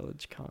the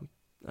college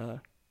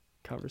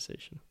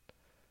conversation.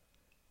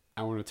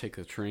 I want to take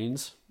the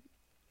trains.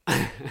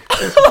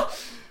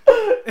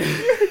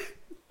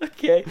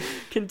 Okay,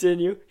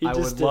 continue. I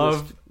would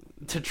love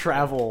to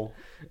travel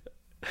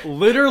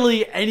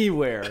literally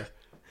anywhere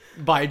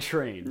by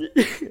train.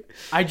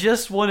 I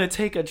just want to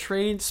take a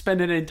train,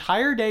 spend an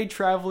entire day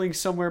traveling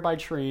somewhere by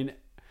train.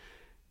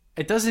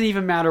 It doesn't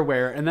even matter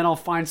where, and then I'll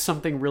find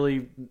something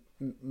really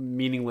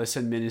meaningless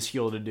and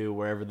minuscule to do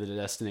wherever the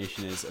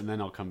destination is, and then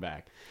I'll come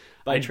back.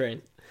 By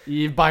train.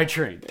 By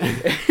train.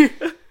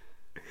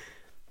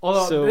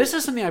 Although, this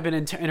is something I've been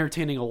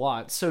entertaining a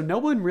lot. So no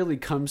one really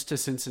comes to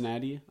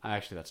Cincinnati.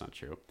 Actually, that's not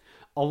true.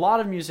 A lot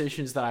of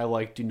musicians that I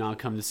like do not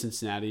come to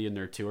Cincinnati in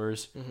their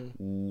tours,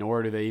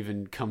 nor do they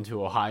even come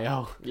to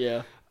Ohio.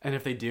 Yeah. And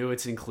if they do,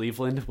 it's in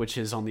Cleveland, which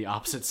is on the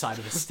opposite side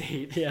of the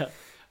state. Yeah.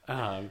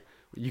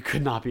 You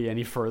could not be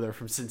any further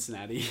from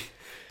Cincinnati.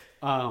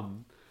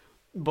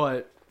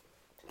 But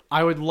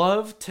I would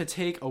love to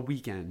take a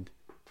weekend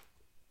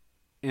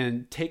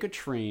and take a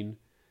train,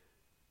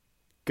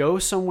 go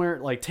somewhere,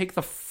 like take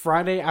the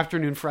Friday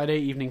afternoon, Friday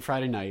evening,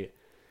 Friday night,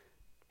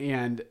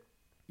 and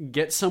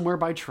get somewhere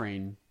by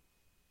train,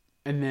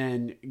 and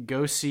then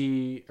go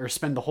see or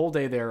spend the whole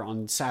day there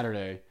on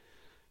Saturday,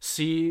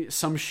 see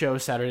some show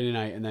Saturday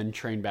night, and then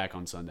train back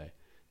on Sunday.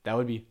 That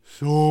would be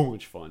so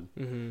much fun.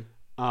 Mm-hmm.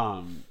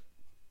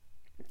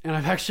 And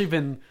I've actually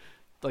been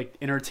like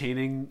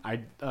entertaining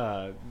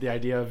the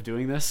idea of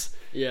doing this.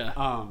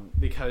 Yeah.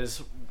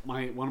 Because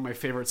one of my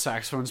favorite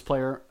saxophones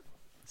player.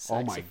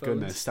 Oh my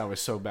goodness, that was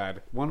so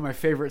bad. One of my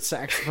favorite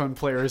saxophone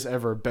players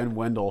ever, Ben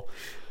Wendell,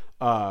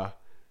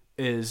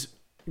 is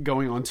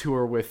going on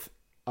tour with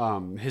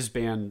his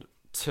band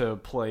to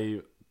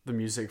play the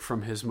music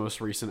from his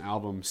most recent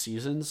album,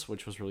 Seasons,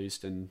 which was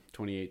released in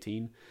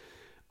 2018.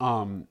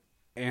 And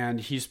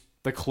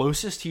the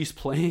closest he's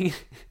playing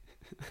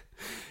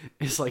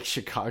is like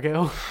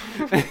Chicago.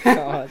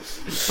 God.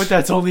 But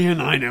that's only a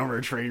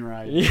 9-hour train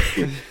ride.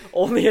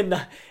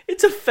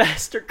 It's a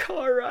faster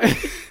car ride.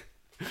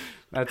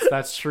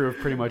 That's true of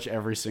pretty much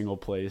every single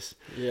place.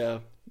 Yeah.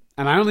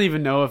 And I don't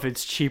even know if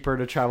it's cheaper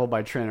to travel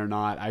by train or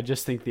not. I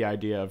just think the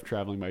idea of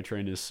traveling by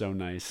train is so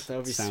nice. That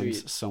would be sounds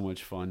sweet. So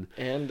much fun.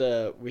 And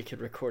we could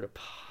record a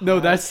podcast. No,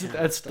 that's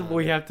what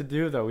we have to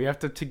do though. We have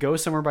to go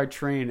somewhere by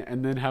train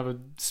and then have a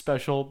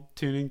special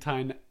tuning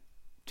time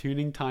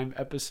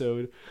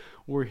episode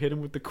where we hit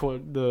him with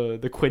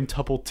the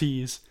quintuple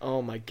T's.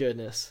 Oh my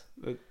goodness.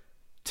 The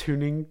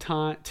tuning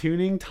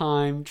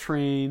time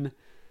train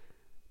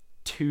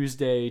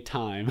Tuesday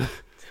time.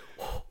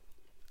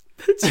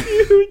 That's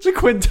huge. The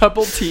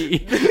quintuple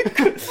T.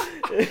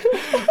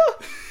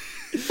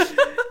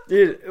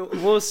 Dude,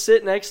 we'll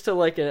sit next to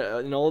like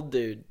an old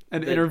dude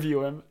and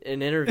interview him.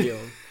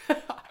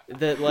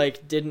 That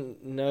like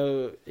doesn't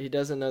know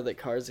that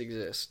cars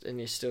exist, and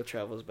he still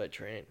travels by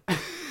train. I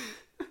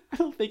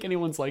don't think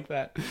anyone's like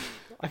that.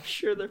 I'm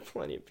sure there are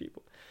plenty of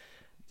people,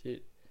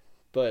 dude.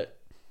 But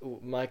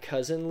my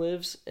cousin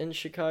lives in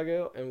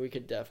Chicago, and we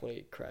could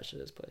definitely crash at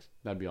his place.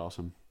 That'd be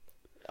awesome.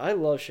 I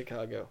love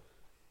Chicago.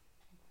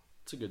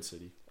 It's a good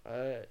city.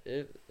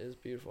 It is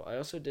beautiful. I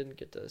also didn't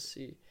get to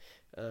see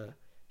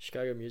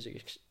Chicago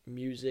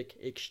Music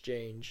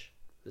Exchange,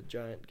 the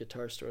giant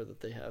guitar store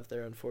that they have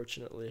there,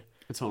 unfortunately.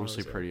 It's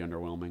honestly pretty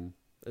underwhelming.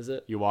 Is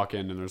it? You walk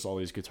in and there's all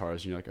these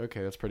guitars and you're like,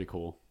 okay, that's pretty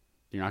cool.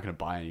 You're not going to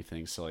buy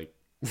anything. So like,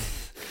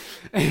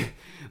 like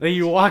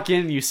you walk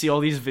in and you see all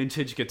these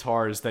vintage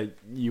guitars that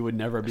you would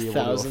never be able to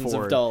afford. Thousands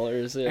of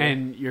dollars. Yeah.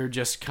 And you're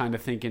just kind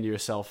of thinking to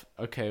yourself,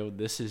 okay, well,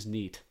 this is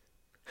neat.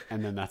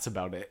 And then that's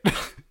about it.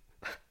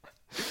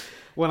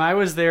 When I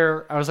was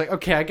there, I was like,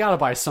 okay, I got to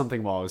buy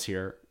something while I was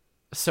here.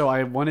 So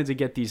I wanted to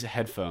get these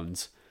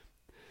headphones.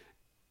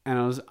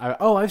 And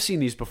I've seen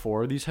these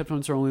before. These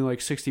headphones are only like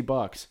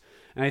 $60.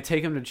 And I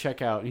take him to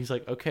check out, and he's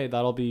like, okay,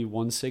 that'll be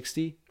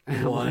 $160.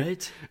 And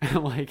What?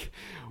 I'm like,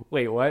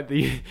 wait, what?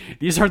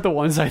 These aren't the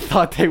ones I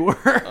thought they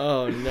were.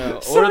 Oh no!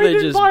 So Or I they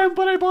didn't just buy them,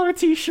 but I bought a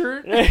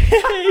T-shirt.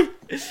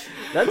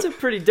 That's a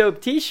pretty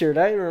dope T-shirt.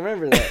 I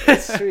remember that.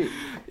 That's sweet.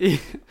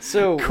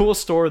 So Cool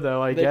store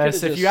though, I They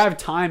guess. could've If you just- have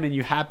time and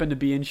you happen to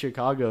be in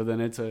Chicago,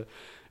 then it's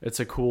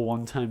a cool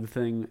one-time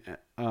thing.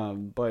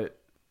 But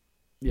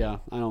yeah,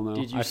 I don't know.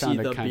 Did you I found see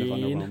it The kind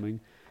Bean? of underwhelming.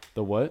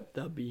 The what?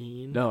 the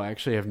Bean. No,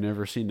 actually, I've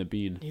never seen The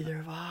Bean. Neither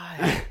have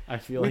I. I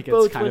feel We like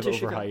both it's kind went of to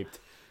Chicago. overhyped.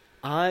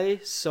 I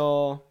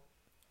saw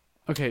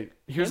Okay,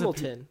 here's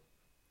Hamilton.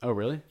 Oh,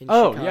 really? in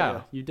Oh, Chicago.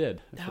 yeah, you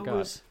did. I That forgot.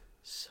 was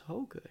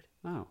so good.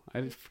 Oh,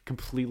 I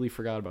completely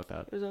forgot about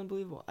that. It was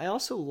unbelievable. I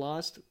also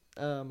lost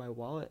my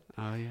wallet.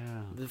 Oh,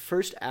 yeah. The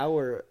first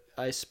hour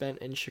I spent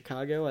in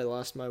Chicago, I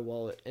lost my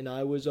wallet, and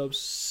I was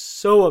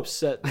so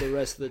upset the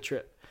rest of the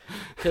trip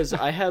because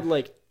I had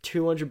like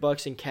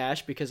 $200 in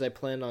cash because I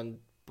planned on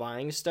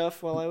buying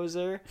stuff while I was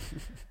there,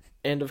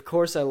 and of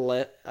course I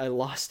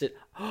lost it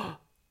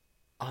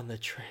on the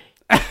train.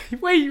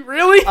 Wait,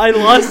 really? I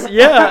lost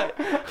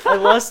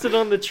it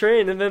on the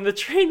train, and then the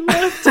train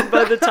left. And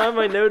by the time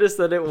I noticed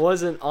that it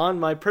wasn't on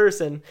my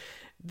person,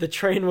 the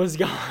train was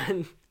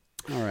gone.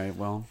 All right,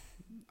 well,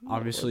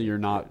 obviously you're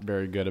not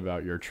very good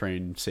about your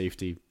train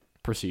safety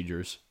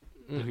procedures.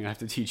 I'm going to have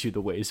to teach you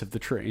the ways of the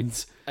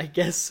trains. I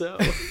guess so.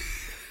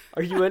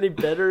 Are you any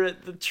better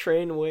at the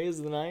train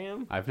ways than I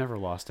am? I've never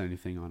lost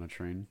anything on a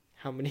train.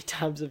 How many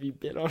times have you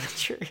been on a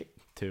train?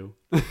 2.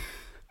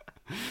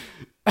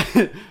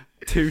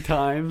 2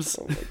 times.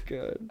 Oh my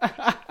god.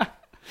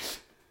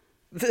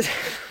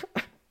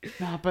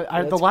 No, but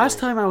That's the last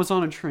great. time I was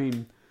on a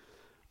train,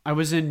 I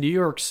was in New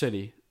York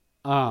City,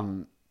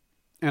 and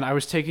I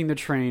was taking the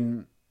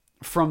train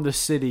from the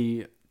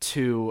city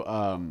to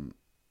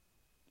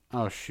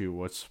oh shoot,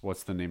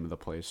 what's the name of the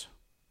place?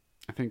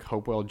 I think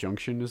Hopewell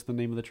Junction is the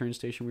name of the train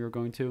station we were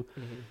going to,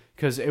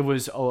 because it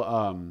was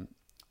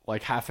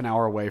like half an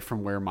hour away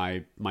from where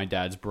my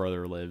dad's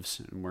brother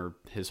lives and where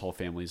his whole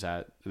family's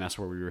at, and that's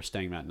where we were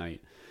staying that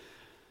night.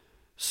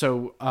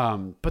 So,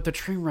 but the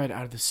train ride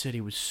out of the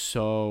city was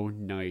so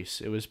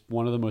nice. It was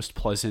one of the most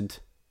pleasant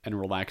and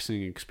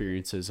relaxing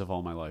experiences of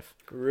all my life.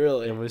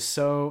 Really? It was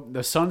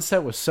the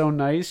sunset was so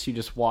nice. You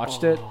just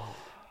watched it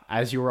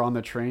as you were on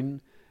the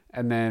train.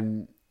 And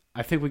then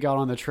I think we got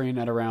on the train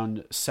at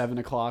around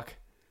 7:00,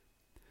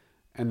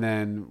 and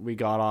then we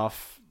got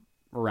off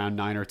around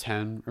 9 or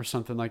 10 or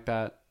something like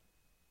that.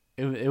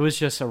 It was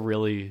just a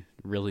really,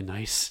 really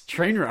nice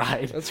train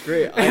ride. That's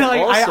great. And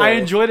I I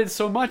enjoyed it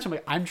so much. I'm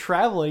like, I'm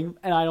traveling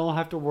and I don't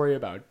have to worry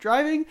about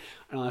driving.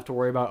 I don't have to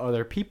worry about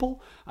other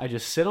people. I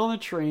just sit on the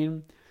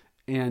train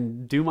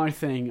and do my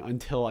thing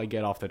until I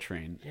get off the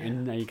train. Yeah.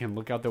 And then you can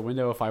look out the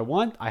window if I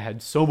want. I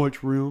had so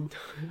much room.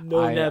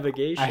 No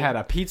navigation. I had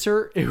a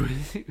pizza. You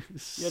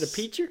had a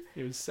pizza?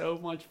 It was so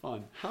much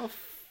fun. How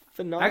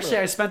phenomenal. Actually,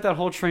 I spent that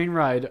whole train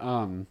ride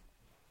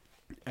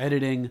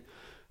editing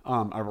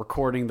a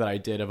recording that I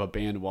did of a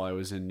band while I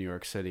was in New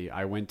York City.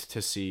 I went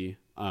to see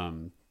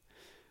I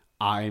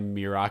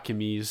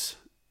Murakami's,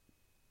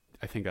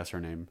 I think that's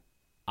her name,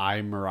 I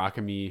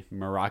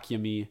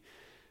Murakami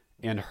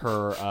and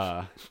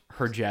her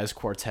jazz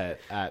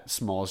quartet at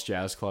Smalls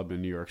Jazz Club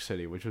in New York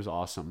City, which was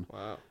awesome.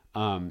 Wow.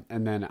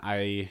 And then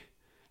I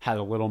had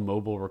a little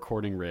mobile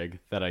recording rig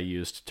that I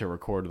used to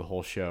record the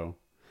whole show.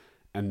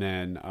 And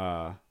then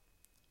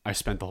I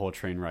spent the whole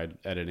train ride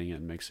editing it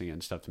and mixing it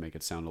and stuff to make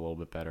it sound a little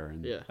bit better.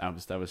 And Yeah.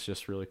 that was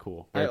just really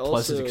cool. Very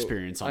pleasant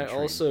experience on a train.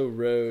 I also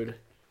rode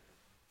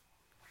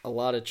a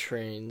lot of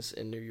trains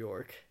in New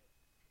York.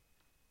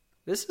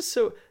 This is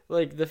so,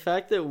 like, the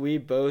fact that we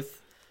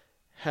both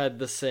had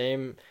the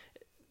same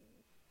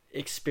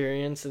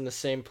experience in the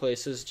same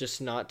places,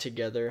 just not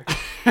together.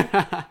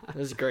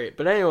 This is great.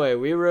 But anyway,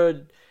 we rode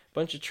a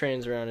bunch of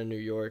trains around in New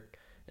York,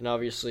 and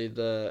obviously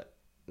the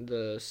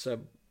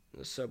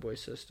subway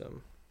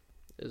system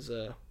is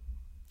a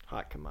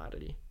hot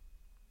commodity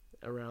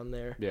around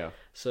there. Yeah.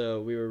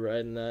 So we were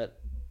riding that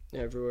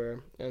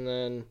everywhere. And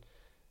then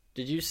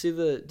did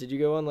you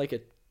go on like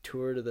a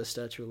tour to the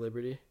Statue of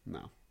Liberty?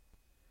 No.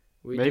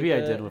 Maybe Maybe I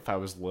did if I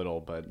was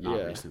little, but not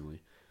Yeah.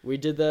 recently. We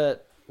did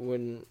that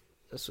when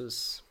this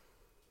was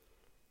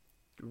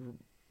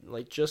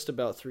like just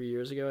about 3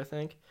 years ago, I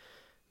think.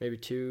 Maybe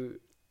 2,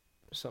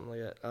 something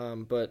like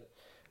that. But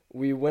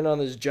we went on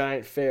this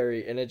giant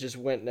ferry, and it just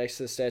went next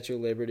to the Statue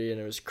of Liberty, and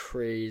it was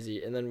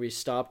crazy. And then we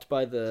stopped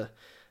by the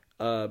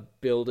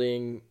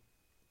building.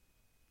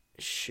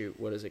 Shoot,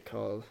 what is it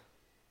called?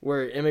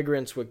 Where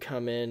immigrants would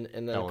come in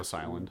and then Ellis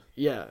Island.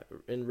 Yeah,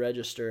 and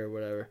register or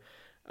whatever,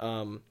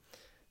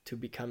 to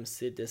become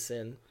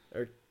citizen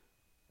or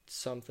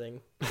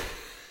something.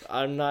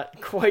 I'm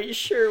not quite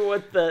sure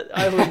what that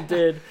island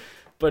did,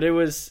 but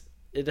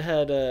it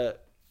had a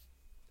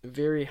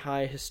very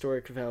high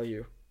historic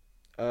value.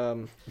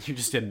 You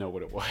just didn't know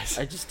what it was.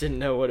 I just didn't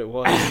know what it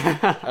was.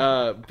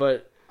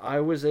 But I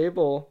was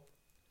able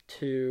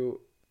to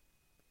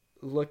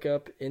look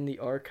up in the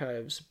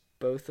archives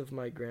both of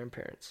my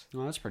grandparents,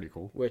 Oh, that's pretty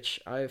cool. which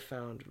I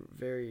found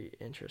very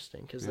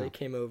interesting because Yeah. they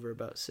came over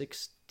about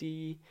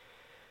 60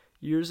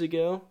 years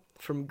ago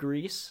from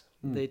Greece.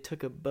 They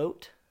took a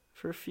boat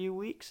for a few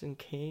weeks and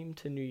came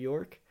to New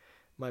York.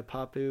 My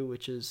papu,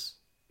 which is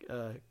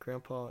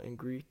grandpa in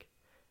Greek,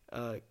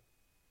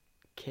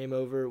 came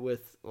over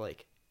with,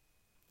 like,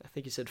 I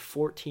think he said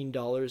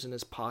 $14 in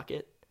his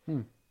pocket.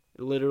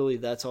 Literally,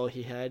 that's all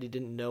he had. He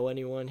didn't know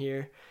anyone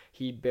here.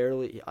 I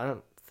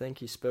don't think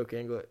he spoke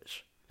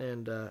English.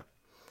 And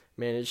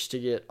managed to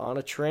get on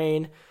a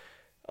train.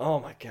 Oh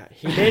my God.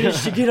 He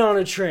managed to get on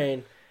a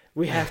train.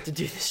 We have to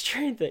do this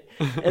train thing.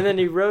 And then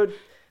he rode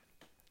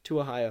to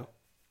Ohio.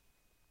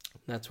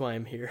 That's why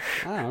I'm here.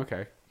 Oh,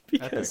 okay.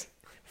 Because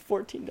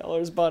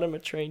 $14 bought him a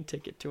train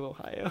ticket to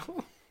Ohio.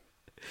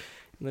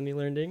 And then he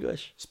learned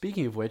English.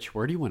 Speaking of which,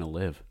 where do you want to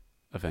live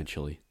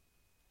eventually?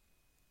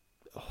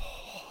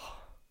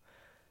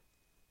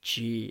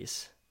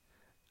 Jeez.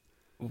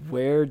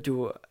 Where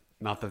do I...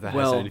 Not that has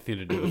Well- anything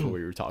to do with what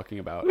we were talking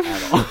about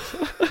at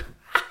all.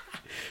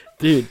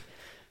 Dude,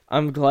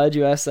 I'm glad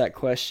you asked that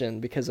question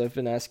because I've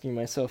been asking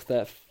myself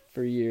that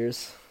for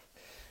years.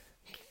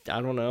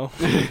 I don't know.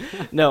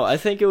 No, I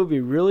think it would be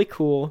really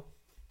cool.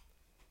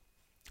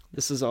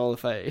 This is all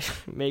if I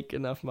make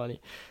enough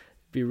money.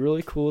 It'd be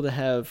really cool to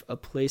have a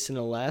place in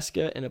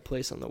Alaska and a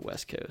place on the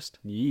West Coast.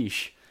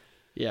 Yeesh.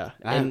 Yeah.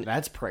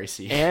 That's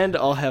pricey. And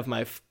I'll have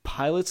my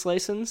pilot's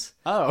license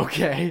Oh,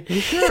 okay.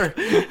 Sure.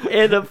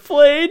 and a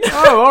plane.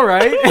 Oh, all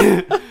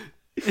right.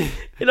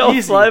 And I'll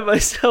Easy. fly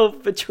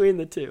myself between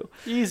the two.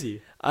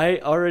 Easy. I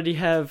already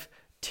have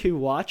 2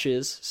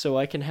 watches, so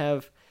I can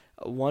have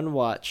one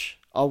watch.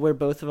 I'll wear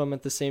both of them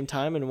at the same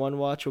time, and one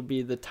watch will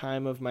be the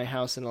time of my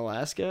house in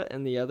Alaska,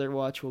 and the other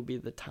watch will be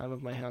the time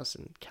of my house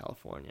in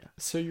California.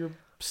 So you're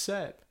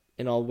set.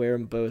 And I'll wear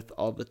them both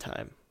all the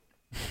time.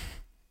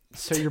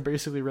 So you're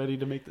basically ready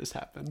to make this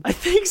happen. I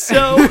think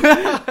so.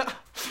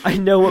 I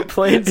know what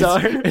planes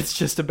are. It's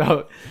just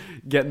about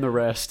getting the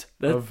rest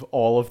of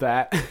all of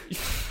that.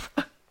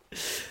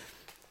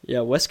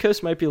 Yeah, West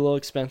Coast might be a little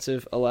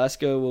expensive.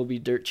 Alaska will be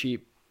dirt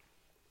cheap.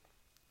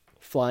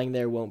 Flying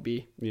there won't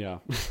be. Yeah.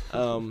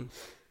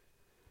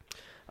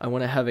 I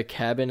want to have a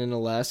cabin in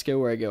Alaska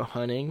where I go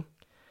hunting.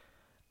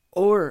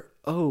 Or,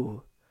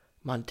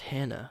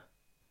 Montana.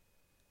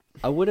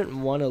 I wouldn't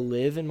want to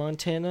live in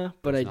Montana,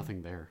 but There's I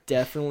nothing there.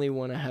 definitely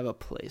want to have a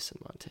place in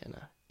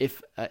Montana.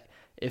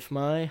 If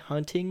my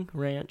hunting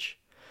ranch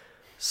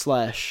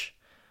slash,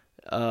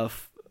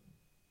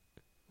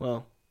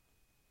 well,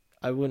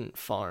 I wouldn't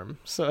farm,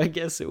 so I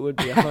guess it would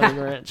be a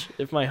hunting ranch.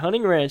 If my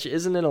hunting ranch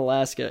isn't in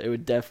Alaska, it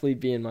would definitely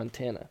be in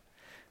Montana,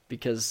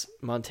 because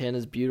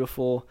Montana's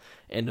beautiful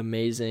and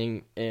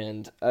amazing,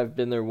 and I've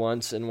been there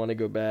once and want to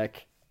go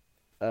back.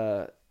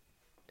 And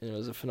it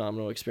was a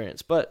phenomenal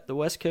experience. But the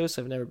West Coast,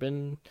 I've never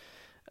been.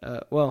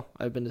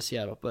 I've been to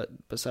Seattle,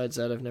 but besides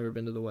that, I've never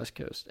been to the West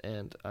Coast,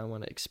 and I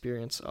want to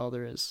experience all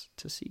there is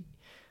to see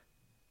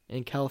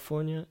in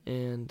California,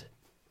 and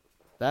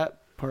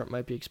that part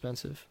might be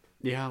expensive.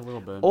 Yeah, a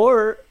little bit.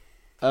 Or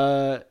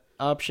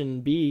option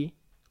B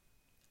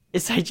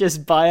is I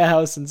just buy a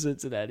house in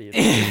Cincinnati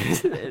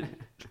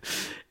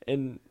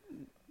and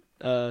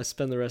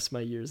spend the rest of my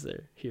years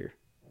here.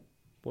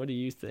 What do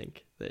you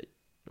think?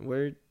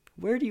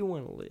 Where do you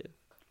want to live?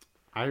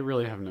 I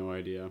really have no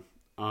idea.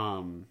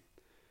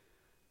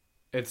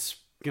 It's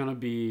gonna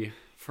be,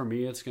 for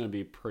me, it's gonna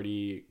be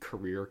pretty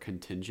career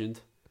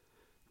contingent.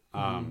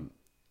 And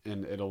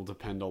it'll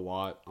depend a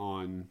lot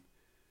on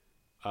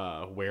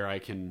where I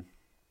can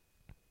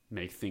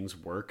make things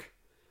work.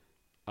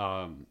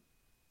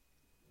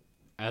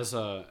 As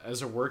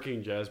a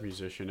working jazz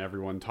musician,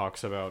 everyone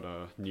talks about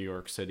New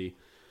York City.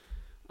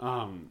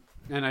 And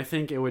I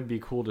think it would be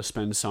cool to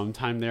spend some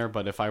time there,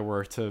 but if I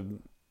were to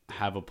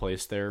have a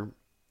place there,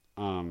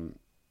 I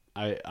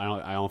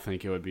don't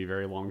think it would be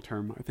very long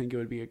term. I think it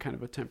would be a kind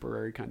of a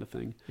temporary kind of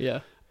thing.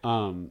 Yeah.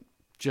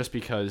 Just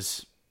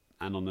because,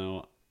 I don't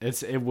know,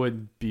 it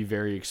would be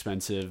very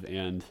expensive,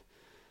 and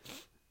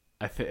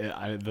I think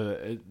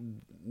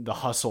the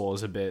hustle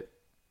is a bit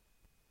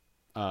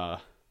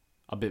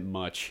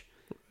much.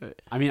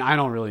 Right. I mean, I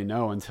don't really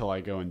know until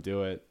I go and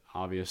do it,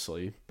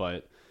 obviously,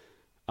 but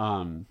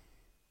and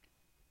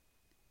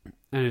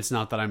it's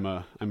not that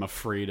I'm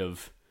afraid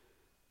of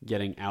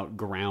getting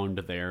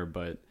outground there,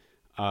 but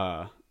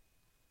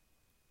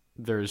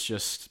there's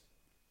just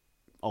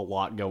a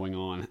lot going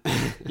on.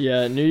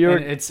 Yeah, New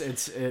York. And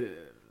it's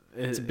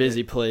a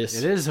busy place.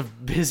 It is a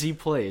busy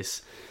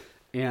place,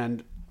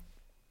 and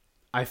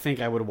I think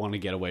I would want to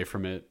get away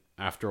from it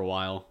after a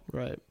while,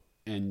 Right.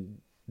 and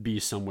be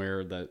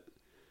somewhere that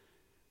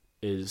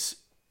is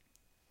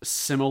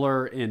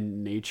similar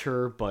in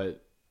nature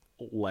but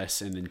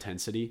less in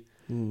intensity.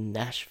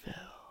 Nashville.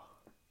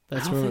 I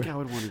don't think I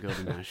would want to go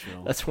to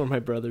Nashville. That's where my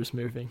brother's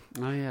moving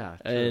Oh yeah,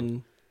 true.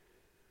 in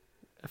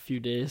a few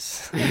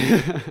days.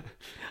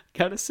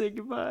 Gotta say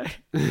goodbye.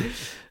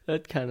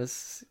 That kind of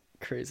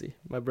crazy.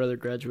 My brother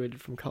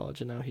graduated from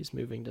college and now he's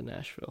moving to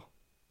Nashville.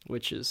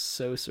 which is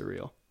so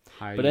surreal.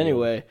 High But yield.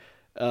 anyway,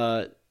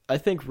 I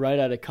think right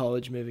out of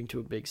college, moving to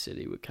a big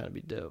city would kind of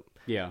be dope.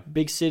 Yeah.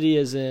 Big city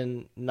is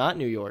in not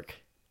New York.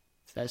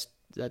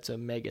 That's a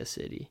mega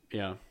city.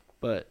 Yeah.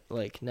 But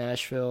like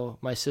Nashville,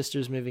 my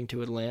sister's moving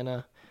to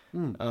Atlanta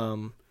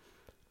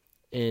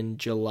in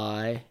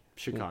July.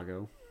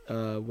 Chicago.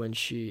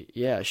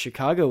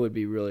 Chicago would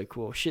be really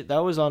cool.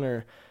 That was on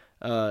her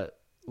that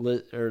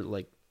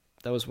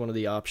was one of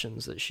the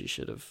options that she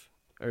should have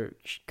or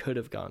she could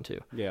have gone to.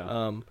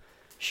 Yeah.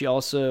 She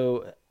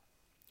also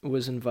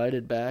was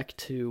invited back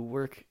to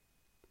work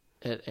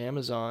at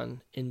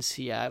Amazon in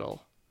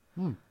Seattle,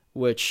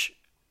 which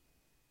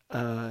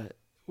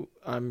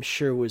I'm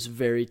sure was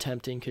very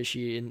tempting because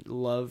she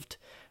loved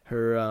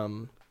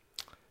her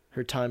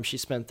time she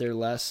spent there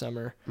last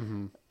summer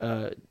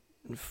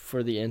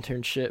for the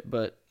internship,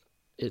 but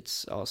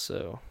it's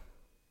also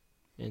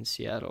in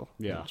Seattle.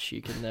 Yeah. And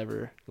she could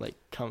never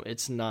come.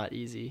 It's not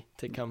easy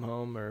to come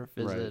home or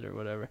visit or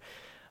whatever.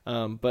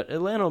 But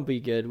Atlanta will be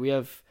good. We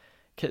have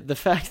the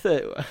fact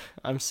that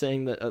I'm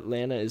saying that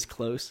Atlanta is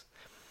close.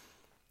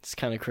 It's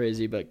kind of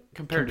crazy, but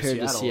Compared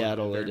to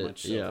Seattle, it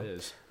much so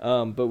is.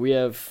 But we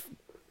have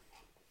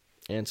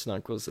aunts and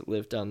uncles that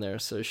live down there,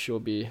 so she'll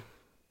be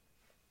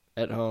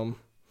at home.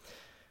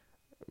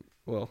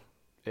 Well,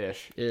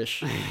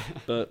 ish,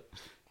 but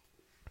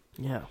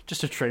yeah,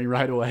 just a train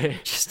ride away.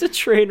 Just a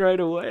train ride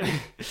away.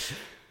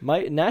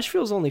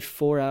 Nashville's only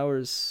 4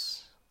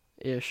 hours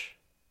ish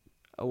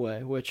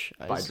away, which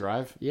by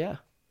drive. Yeah.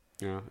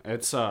 Yeah,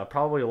 it's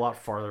probably a lot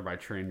farther by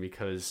train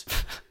because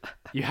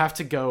you have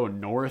to go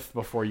north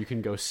before you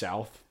can go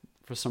south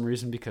for some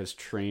reason because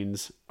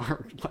trains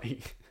are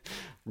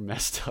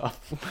messed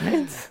up.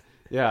 What?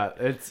 Yeah,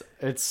 it's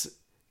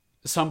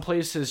some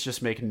places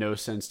just make no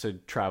sense to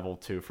travel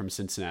to from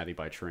Cincinnati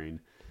by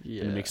train.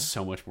 Yeah. And it makes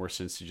so much more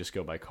sense to just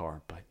go by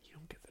car, but you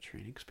don't get the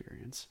train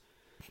experience.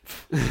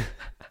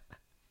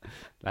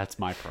 That's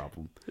my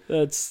problem.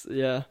 That's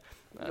yeah.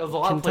 There's a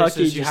lot of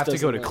places you have to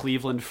go to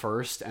Cleveland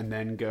first and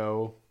then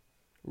go.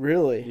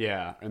 Really?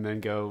 Yeah, and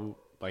then go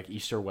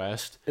east or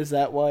west. Is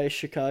that why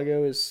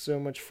Chicago is so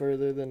much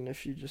further than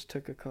if you just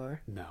took a car?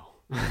 No,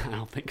 I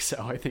don't think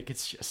so. I think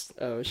it's just.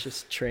 Oh, it's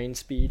just train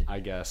speed. I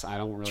guess I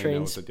don't really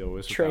know what the deal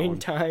is. Train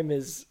time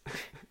is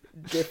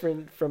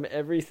different from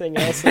everything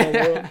else in the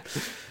world.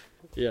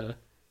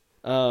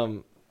 Yeah.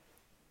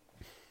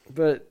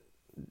 But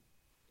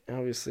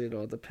obviously it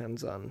all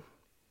depends on.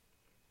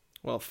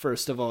 Well,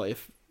 first of all,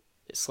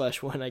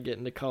 when I get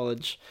into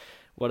college,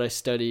 what I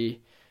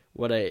study,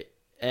 what I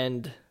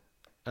end,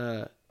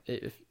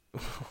 if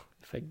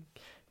I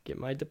get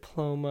my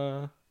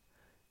diploma,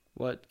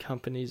 what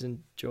companies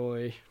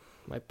enjoy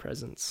my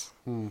presence,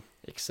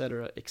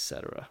 etc.,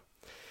 etc.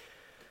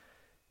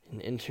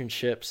 And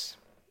internships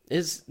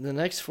is the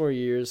next 5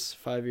 years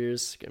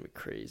gonna be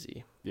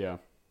crazy. Yeah.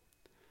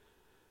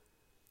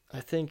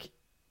 I think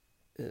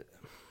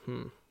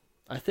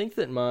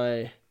that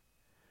my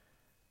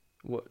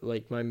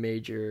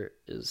major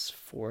is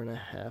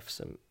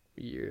 4.5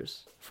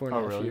 years.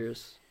 4.5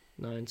 years,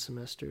 9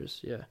 semesters.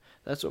 Yeah,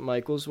 that's what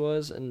Michael's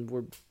was, and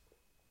we're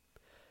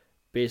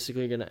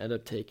basically gonna end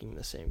up taking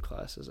the same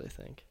classes, I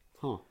think.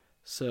 Huh.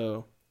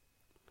 So,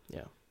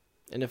 yeah.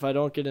 And if I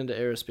don't get into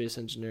aerospace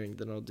engineering,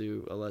 then I'll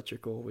do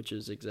electrical, which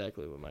is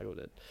exactly what Michael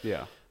did.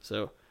 Yeah.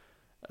 So,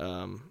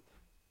 have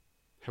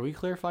we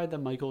clarified that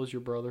Michael is your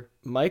brother?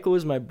 Michael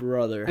is my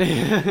brother.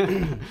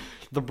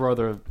 The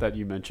brother that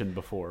you mentioned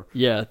before.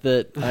 Yeah,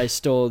 that I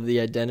stole the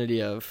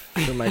identity of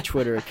for my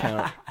Twitter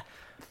account.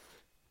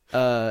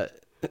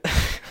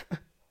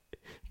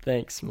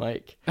 Thanks,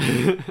 Mike.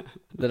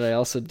 That I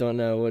also don't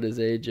know what his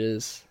age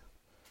is.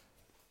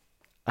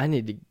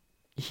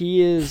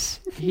 He's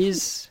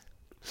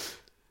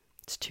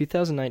it's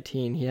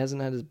 2019. He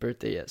hasn't had his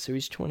birthday yet, so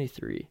he's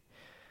 23.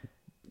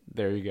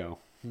 There you go.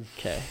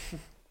 Okay.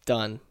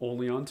 Done.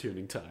 Only on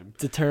tuning time.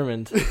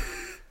 Determined.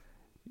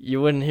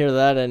 You wouldn't hear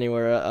that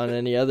anywhere on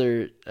any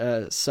other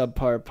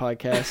subpar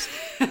podcast.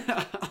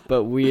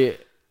 But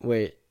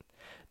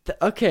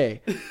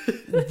okay.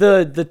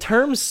 The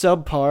term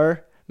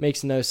subpar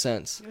makes no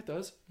sense. It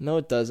does. No,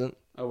 it doesn't.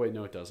 Oh, wait,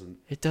 no, it doesn't.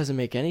 It doesn't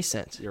make any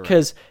sense. You're right.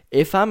 Because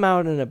if I'm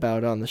out and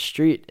about on the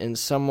street and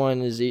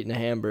someone is eating a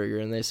hamburger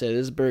and they say,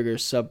 this burger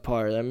is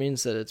subpar, that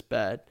means that it's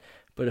bad.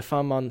 But that's...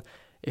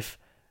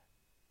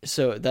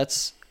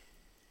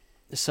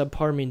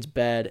 subpar means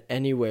bad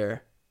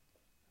anywhere.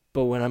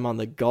 But when I'm on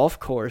the golf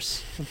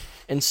course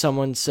and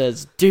someone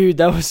says, dude,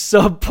 that was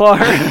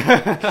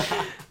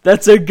subpar,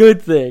 that's a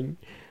good thing.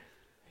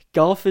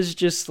 Golf is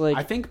just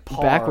I think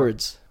par,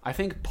 backwards. I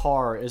think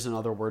par is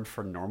another word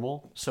for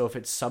normal. So if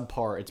it's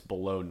subpar, it's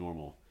below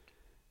normal.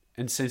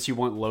 And since you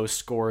want low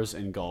scores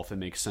in golf, it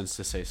makes sense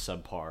to say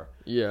subpar.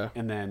 Yeah.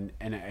 And then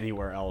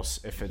anywhere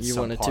else, if it's you subpar,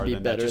 want it to be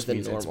then better that just than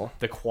means normal.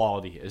 the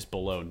quality is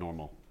below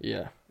normal.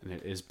 Yeah. And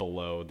it is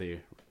below the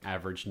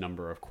average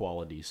number of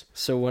qualities.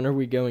 So when are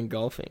we going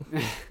golfing?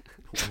 I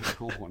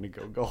don't want to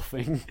go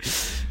golfing.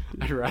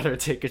 I'd rather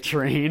take a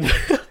train.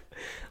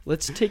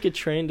 Let's take a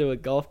train to a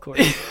golf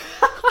course.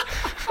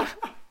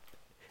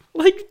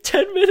 like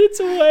 10 minutes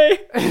away.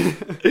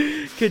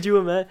 Could you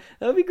imagine?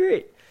 That would be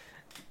great.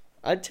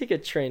 I'd take a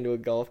train to a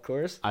golf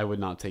course. I would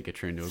not take a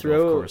train to a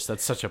golf course.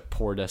 That's such a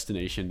poor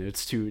destination.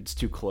 It's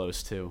too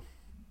close too.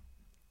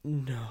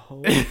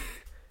 No.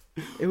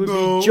 It would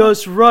be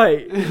just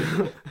right.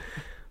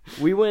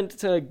 We went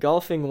to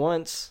golfing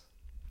once.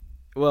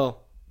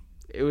 Well,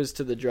 it was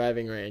to the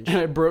driving range. And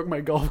I broke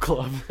my golf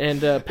club.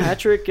 And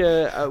Patrick,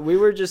 we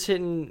were just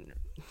hitting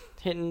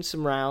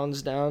some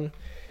rounds down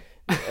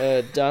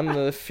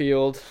the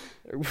field,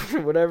 or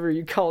whatever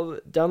you call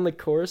it, down the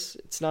course.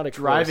 It's not a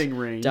driving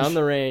range. Down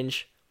the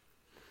range.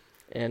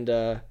 And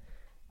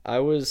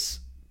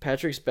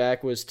Patrick's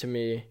back was to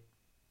me,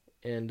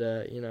 and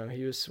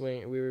he was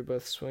swinging. We were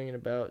both swinging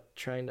about,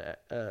 trying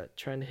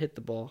to hit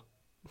the ball.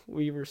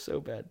 We were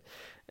so bad.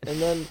 And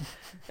then,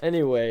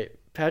 anyway,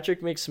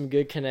 Patrick makes some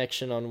good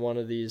connection on one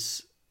of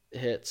these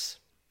hits,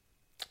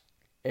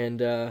 and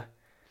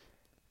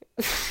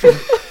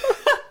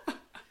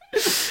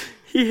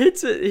he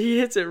hits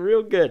it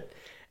real good,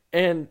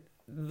 and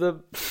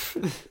the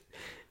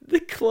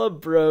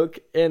club broke,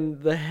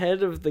 and the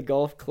head of the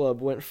golf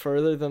club went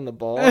further than the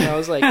ball, and I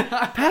was like,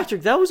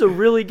 Patrick, that was a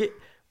really good.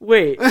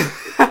 Wait,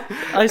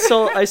 I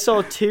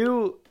saw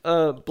two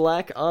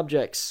black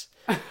objects,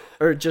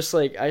 or just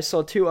like I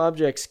saw two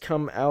objects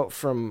come out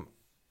from.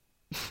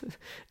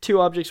 Two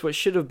objects, what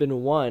should have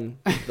been one,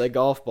 the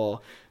golf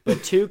ball,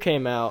 but two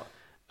came out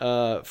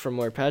from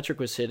where Patrick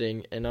was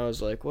hitting, and I was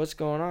like, what's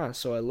going on?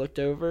 So I looked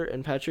over,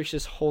 and Patrick's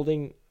just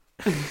holding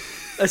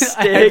a stick.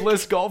 A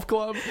headless golf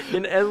club.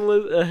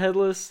 A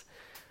headless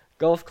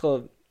golf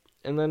club.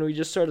 And then we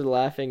just started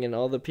laughing, and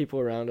all the people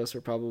around us were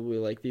probably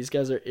like, these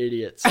guys are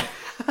idiots.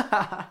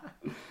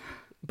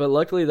 But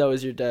luckily that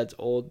was your dad's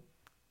old...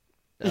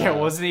 it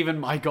wasn't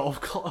even my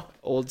golf club.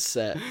 Old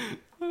set.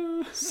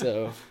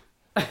 So...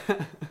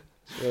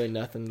 It's really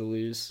nothing to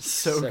lose.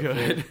 So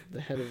good. The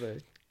head of a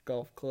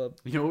golf club.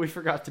 You know what we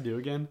forgot to do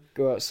again?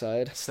 Go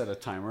outside. Set a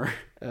timer.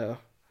 Oh.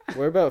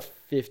 We're about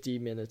 50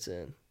 minutes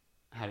in.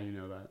 How do you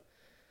know that?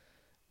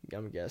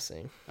 I'm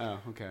guessing. Oh,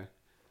 okay.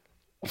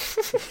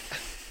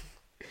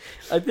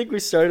 I think we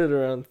started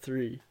around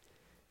 3.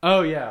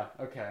 Oh, yeah.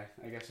 Okay.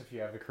 I guess if you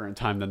have the current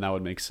time, then that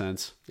would make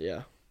sense.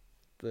 Yeah.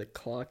 The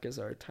clock is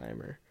our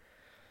timer.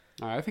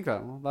 All right, I think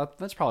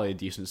that's probably a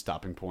decent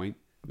stopping point.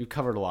 We've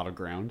covered a lot of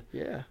ground.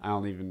 Yeah.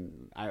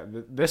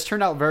 This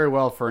turned out very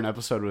well for an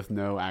episode with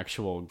no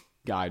actual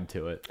guide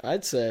to it.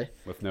 I'd say.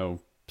 With no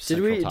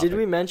Did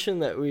we mention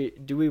that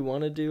we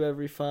want to do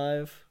every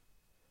 5?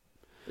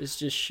 It's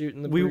just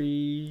shooting the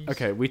breeze.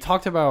 Okay, we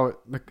talked about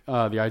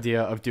the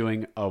idea of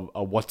doing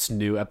a what's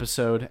new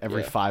episode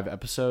every 5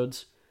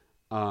 episodes.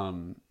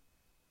 And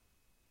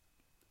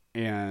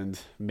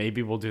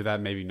maybe we'll do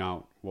that, maybe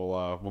not.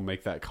 We'll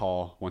make that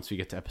call once we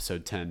get to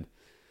episode 10.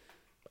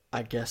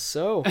 I guess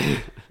so.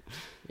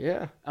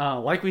 Yeah.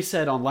 Like we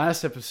said on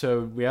last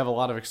episode, we have a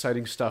lot of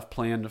exciting stuff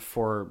planned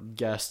for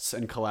guests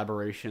and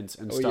collaborations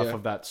and stuff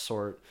of that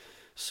sort.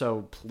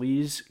 So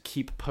please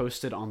keep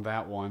posted on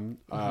that one.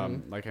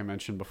 Like I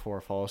mentioned before,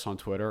 follow us on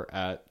Twitter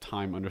at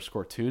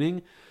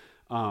 @time_tuning.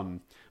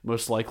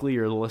 Most likely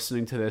you're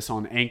listening to this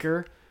on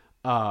Anchor.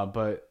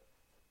 But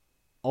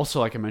also,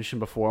 like I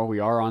mentioned before, we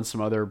are on some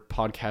other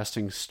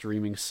podcasting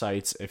streaming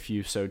sites if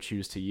you so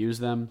choose to use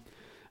them.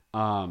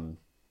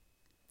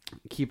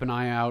 Keep an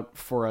eye out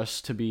for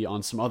us to be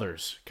on some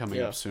others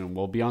coming up soon.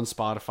 We'll be on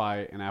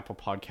Spotify and Apple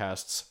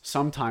Podcasts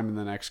sometime in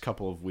the next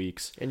couple of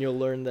weeks. And you'll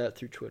learn that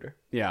through Twitter.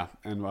 Yeah,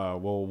 and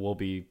we'll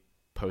be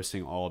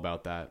posting all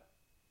about that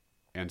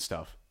and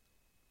stuff.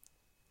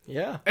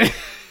 Yeah.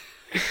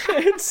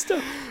 And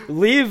stuff.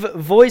 Leave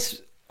voice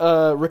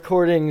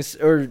recordings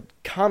or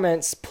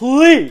comments,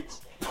 please.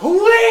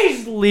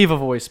 Please leave a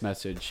voice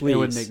message. Please. It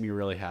would make me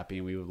really happy,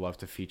 and we would love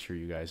to feature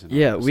you guys in our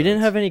we episodes. didn't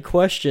have any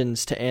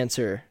questions to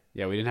answer.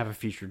 Yeah, we didn't have a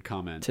featured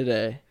comment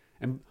today.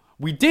 And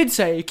we did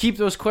say keep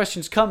those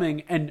questions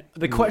coming, and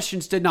the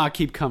questions did not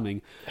keep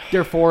coming.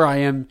 Therefore, I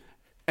am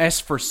S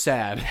for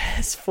sad.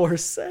 S for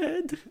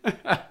sad.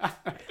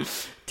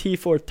 T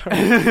for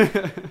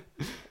turn.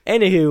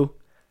 Anywho.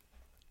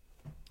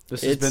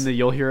 This has been the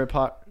You'll Hear It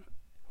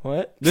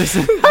What? This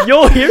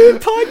You'll Hear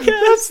It podcast?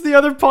 That's the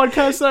other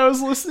podcast I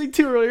was listening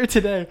to earlier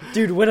today.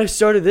 Dude, when I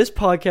started this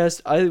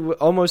podcast, I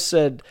almost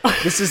said,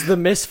 this is the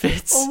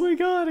Misfits. Oh my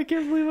god, I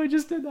can't believe I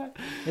just did that.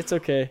 It's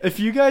okay. If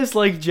you guys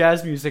like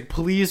jazz music,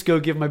 please go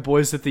give my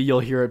boys at the You'll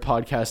Hear It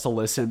podcast a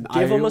listen.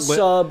 Give them a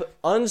sub.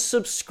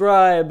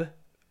 Unsubscribe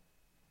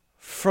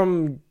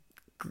from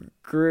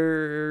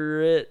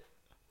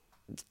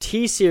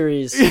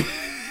T-Series.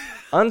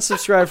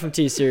 Unsubscribe from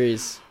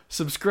T-Series.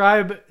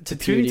 Subscribe to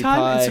Tuning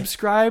Time and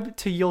subscribe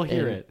to You'll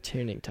Hear It.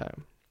 Tuning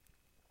Time.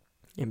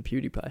 And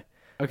PewDiePie.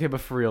 Okay, but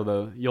for real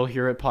though, You'll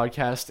Hear It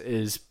podcast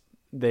is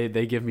they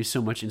give me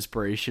so much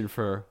inspiration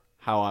for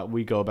how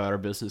we go about our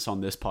business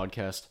on this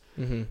podcast.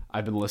 Mm-hmm.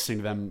 I've been listening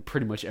to them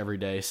pretty much every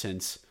day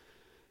since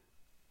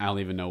I don't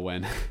even know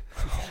when.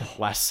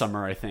 Last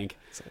summer, I think.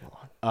 It's a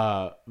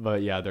lot.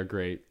 But yeah, they're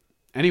great.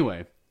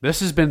 Anyway, this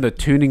has been the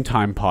Tuning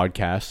Time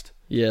podcast.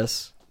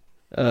 Yes.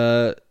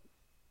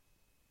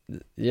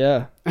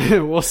 Yeah.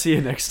 We'll see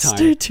you next time.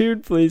 Stay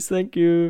tuned, please. Thank you.